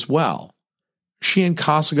insecurities as well. She and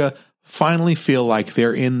Kasuga finally feel like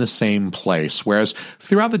they're in the same place, whereas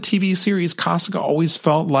throughout the TV series, Kasuga always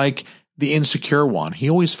felt like the insecure one.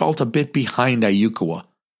 He always felt a bit behind Ayukawa.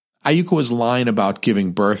 Ayukawa's line about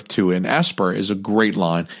giving birth to an Esper is a great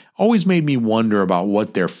line. Always made me wonder about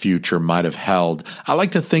what their future might have held. I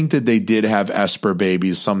like to think that they did have Esper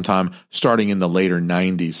babies sometime starting in the later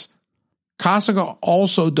 90s. Kasuga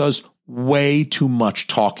also does way too much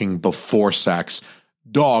talking before sex.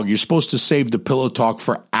 Dog, you're supposed to save the pillow talk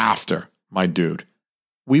for after, my dude.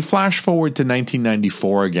 We flash forward to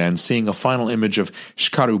 1994 again, seeing a final image of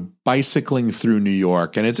Hikaru bicycling through New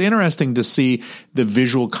York, and it's interesting to see the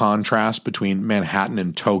visual contrast between Manhattan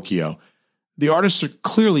and Tokyo. The artists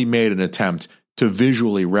clearly made an attempt to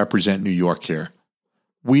visually represent New York here.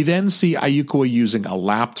 We then see Ayukawa using a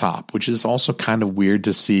laptop, which is also kind of weird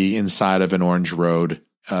to see inside of an Orange Road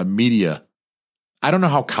media. I don't know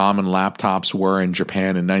how common laptops were in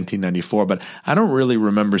Japan in 1994, but I don't really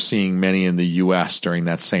remember seeing many in the US during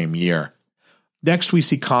that same year. Next, we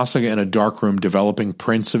see Kasuga in a darkroom developing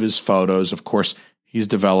prints of his photos. Of course, he's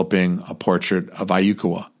developing a portrait of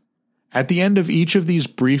Ayukawa. At the end of each of these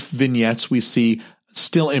brief vignettes, we see a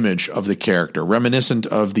still image of the character, reminiscent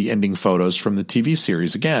of the ending photos from the TV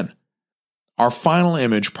series again. Our final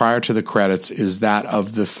image prior to the credits is that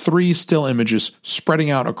of the 3 still images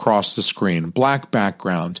spreading out across the screen. Black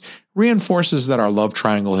background reinforces that our love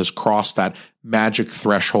triangle has crossed that magic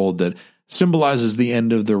threshold that symbolizes the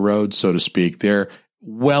end of the road, so to speak. They're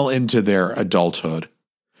well into their adulthood.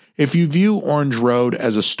 If you view Orange Road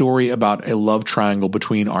as a story about a love triangle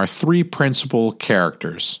between our 3 principal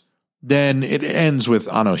characters, then it ends with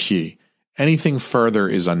Anohi. Anything further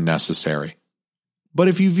is unnecessary. But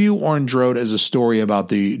if you view Orange Road as a story about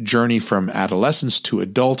the journey from adolescence to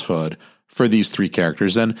adulthood for these 3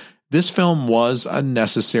 characters, then this film was a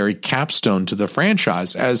necessary capstone to the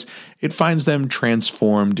franchise, as it finds them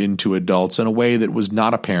transformed into adults in a way that was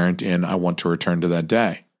not apparent in I Want to Return to That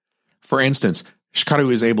Day. For instance,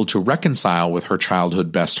 Hikaru is able to reconcile with her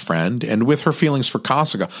childhood best friend and with her feelings for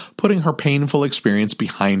Kasuga, putting her painful experience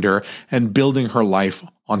behind her and building her life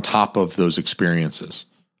on top of those experiences.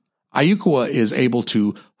 Ayukawa is able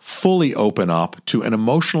to fully open up to an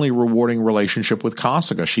emotionally rewarding relationship with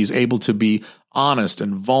Kasuga. She's able to be honest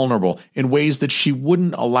and vulnerable in ways that she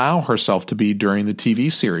wouldn't allow herself to be during the TV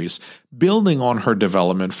series, building on her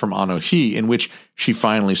development from Anohi, in which she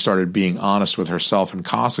finally started being honest with herself and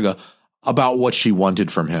Kasuga about what she wanted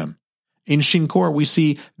from him. In Shinkor, we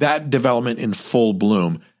see that development in full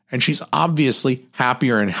bloom, and she's obviously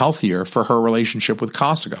happier and healthier for her relationship with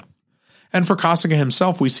Kasuga. And for Kasuga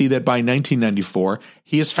himself, we see that by 1994,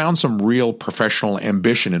 he has found some real professional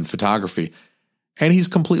ambition in photography, and he's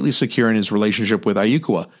completely secure in his relationship with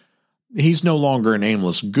Ayukawa. He's no longer an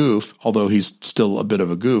aimless goof, although he's still a bit of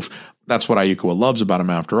a goof. That's what Ayukawa loves about him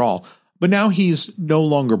after all. But now he's no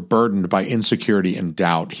longer burdened by insecurity and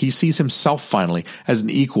doubt. He sees himself finally as an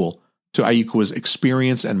equal to Ayukawa's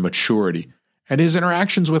experience and maturity, and his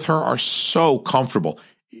interactions with her are so comfortable,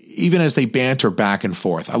 even as they banter back and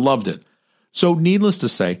forth. I loved it. So needless to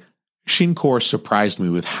say, Shinkor surprised me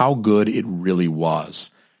with how good it really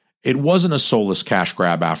was. It wasn't a soulless cash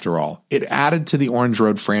grab after all. It added to the Orange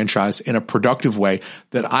Road franchise in a productive way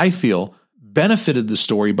that I feel benefited the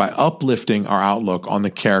story by uplifting our outlook on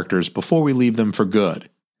the characters before we leave them for good.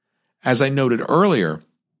 As I noted earlier,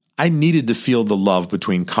 I needed to feel the love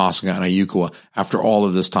between Kasuga and Ayukawa after all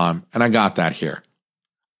of this time, and I got that here.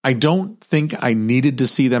 I don't think I needed to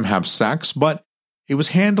see them have sex, but it was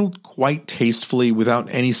handled quite tastefully without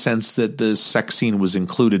any sense that the sex scene was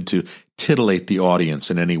included to titillate the audience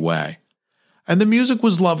in any way. And the music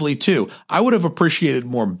was lovely too. I would have appreciated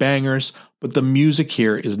more bangers, but the music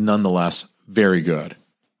here is nonetheless very good.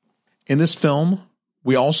 In this film,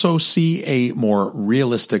 we also see a more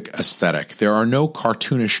realistic aesthetic. There are no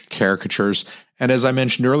cartoonish caricatures, and as I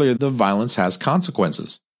mentioned earlier, the violence has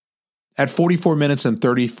consequences. At 44 minutes and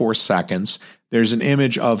 34 seconds, there's an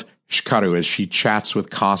image of Hikaru as she chats with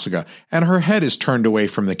Kasuga, and her head is turned away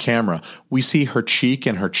from the camera. We see her cheek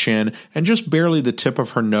and her chin, and just barely the tip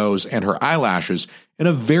of her nose and her eyelashes in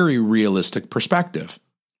a very realistic perspective.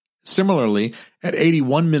 Similarly, at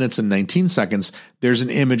 81 minutes and 19 seconds, there's an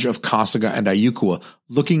image of Kasuga and Ayukawa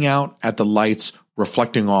looking out at the lights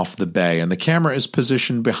reflecting off the bay, and the camera is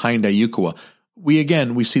positioned behind Ayukawa.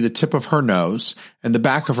 we see the tip of her nose and the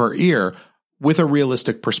back of her ear with a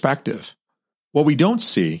realistic perspective. What we don't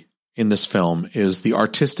see in this film is the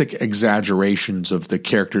artistic exaggerations of the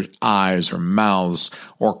characters' eyes or mouths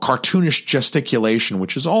or cartoonish gesticulation,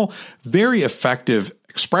 which is all very effective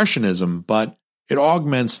expressionism, but it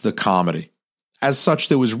augments the comedy. As such,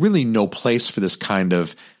 there was really no place for this kind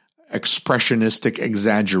of expressionistic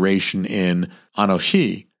exaggeration in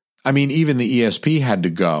Anohi. I mean, even the ESP had to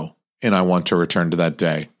go in I Want to Return to That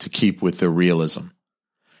Day to keep with the realism.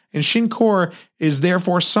 And Shin-Kor is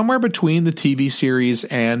therefore somewhere between the TV series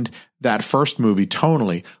and that first movie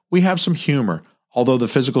tonally. We have some humor, although the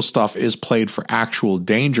physical stuff is played for actual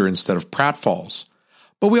danger instead of pratfalls.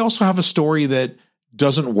 But we also have a story that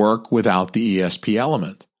doesn't work without the ESP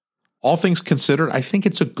element. All things considered, I think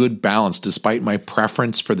it's a good balance despite my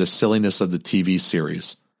preference for the silliness of the TV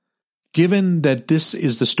series. Given that this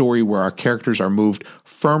is the story where our characters are moved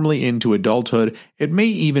firmly into adulthood, it may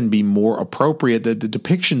even be more appropriate that the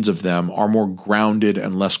depictions of them are more grounded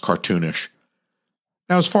and less cartoonish.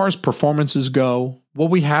 Now, as far as performances go, what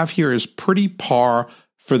we have here is pretty par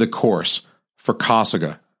for the course for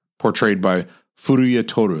Kasuga, portrayed by Furuya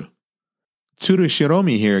Toru. Tsuru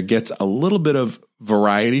Shiromi here gets a little bit of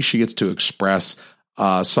variety. She gets to express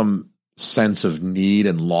some sense of need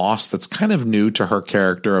and loss that's kind of new to her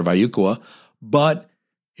character of Ayukawa, but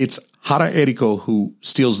it's Hara Eriko who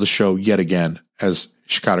steals the show yet again as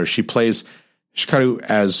Shikaru. She plays Shikaru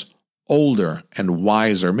as older and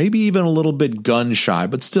wiser, maybe even a little bit gun-shy,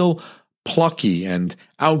 but still plucky and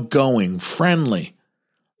outgoing, friendly.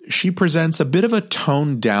 She presents a bit of a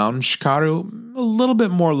toned-down Shikaru, a little bit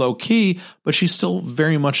more low-key, but she's still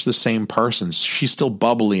very much the same person. She's still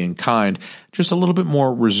bubbly and kind, just a little bit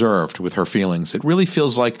more reserved with her feelings. It really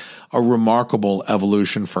feels like a remarkable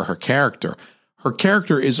evolution for her character. Her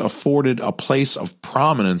character is afforded a place of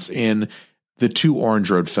prominence in the two Orange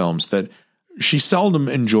Road films that she seldom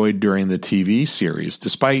enjoyed during the TV series,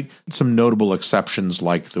 despite some notable exceptions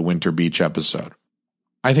like the Winter Beach episode.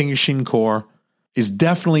 I think Shin-Kor is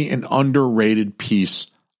definitely an underrated piece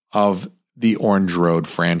of the Orange Road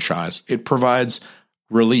franchise. It provides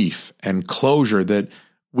relief and closure that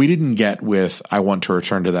we didn't get with I Want to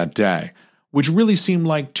Return to That Day, which really seemed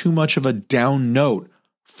like too much of a down note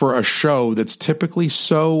for a show that's typically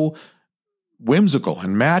so whimsical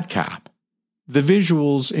and madcap. The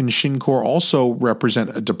visuals in Shin-Kor also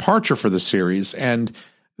represent a departure for the series, and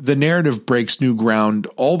the narrative breaks new ground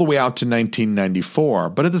all the way out to 1994,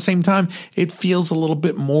 but at the same time, it feels a little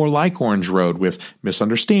bit more like Orange Road with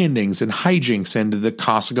misunderstandings and hijinks and the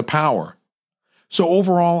Kasuga power. So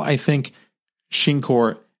overall, I think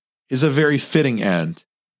Shin-Kor is a very fitting end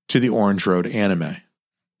to the Orange Road anime.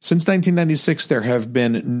 Since 1996, there have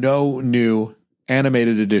been no new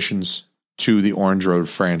animated additions to the Orange Road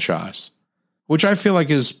franchise, which I feel like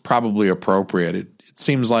is probably appropriate. It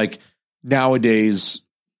seems like nowadays,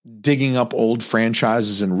 digging up old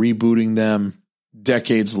franchises and rebooting them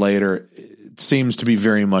decades later, it seems to be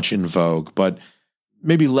very much in vogue, but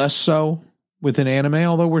maybe less so with an anime,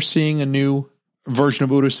 although we're seeing a new version of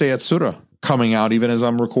Urusei Yatsura coming out even as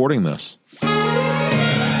I'm recording this.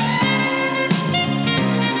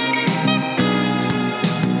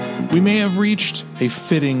 We may have reached a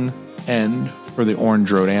fitting end for the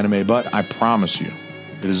Orange Road anime, but I promise you,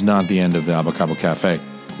 it is not the end of the Abacabo Cafe.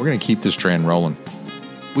 We're going to keep this train rolling.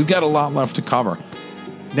 We've got a lot left to cover.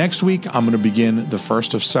 Next week, I'm going to begin the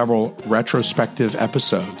first of several retrospective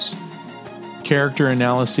episodes. Character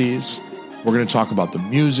analyses. We're going to talk about the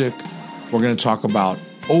music. We're going to talk about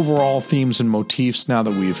overall themes and motifs now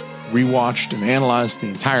that we've rewatched and analyzed the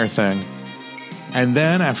entire thing. And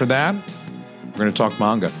then after that, we're going to talk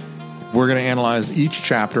manga. We're going to analyze each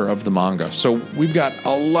chapter of the manga. So we've got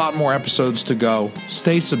a lot more episodes to go.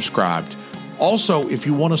 Stay subscribed. Also, if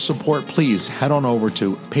you want to support, please head on over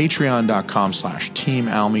to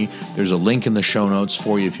patreon.com/teamalmy. There's a link in the show notes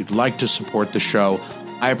for you if you'd like to support the show.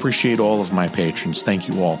 I appreciate all of my patrons. Thank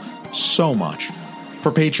you all so much.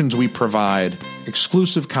 For patrons, we provide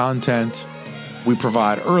exclusive content, we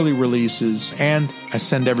provide early releases, and I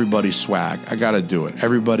send everybody swag. I got to do it.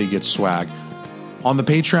 Everybody gets swag. On the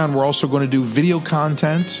Patreon, we're also going to do video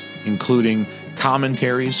content, including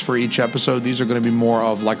commentaries for each episode. These are going to be more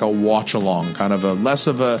of like a watch-along, kind of a less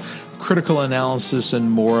of a critical analysis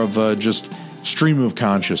and more of a just stream of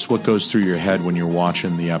conscious, what goes through your head when you're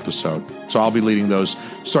watching the episode. So I'll be leading those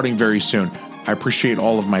starting very soon. I appreciate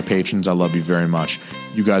all of my patrons. I love you very much.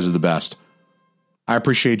 You guys are the best. I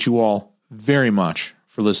appreciate you all very much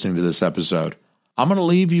for listening to this episode. I'm going to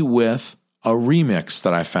leave you with a remix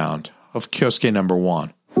that I found of Kyosuke No.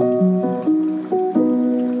 1.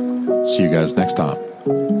 See you guys next time.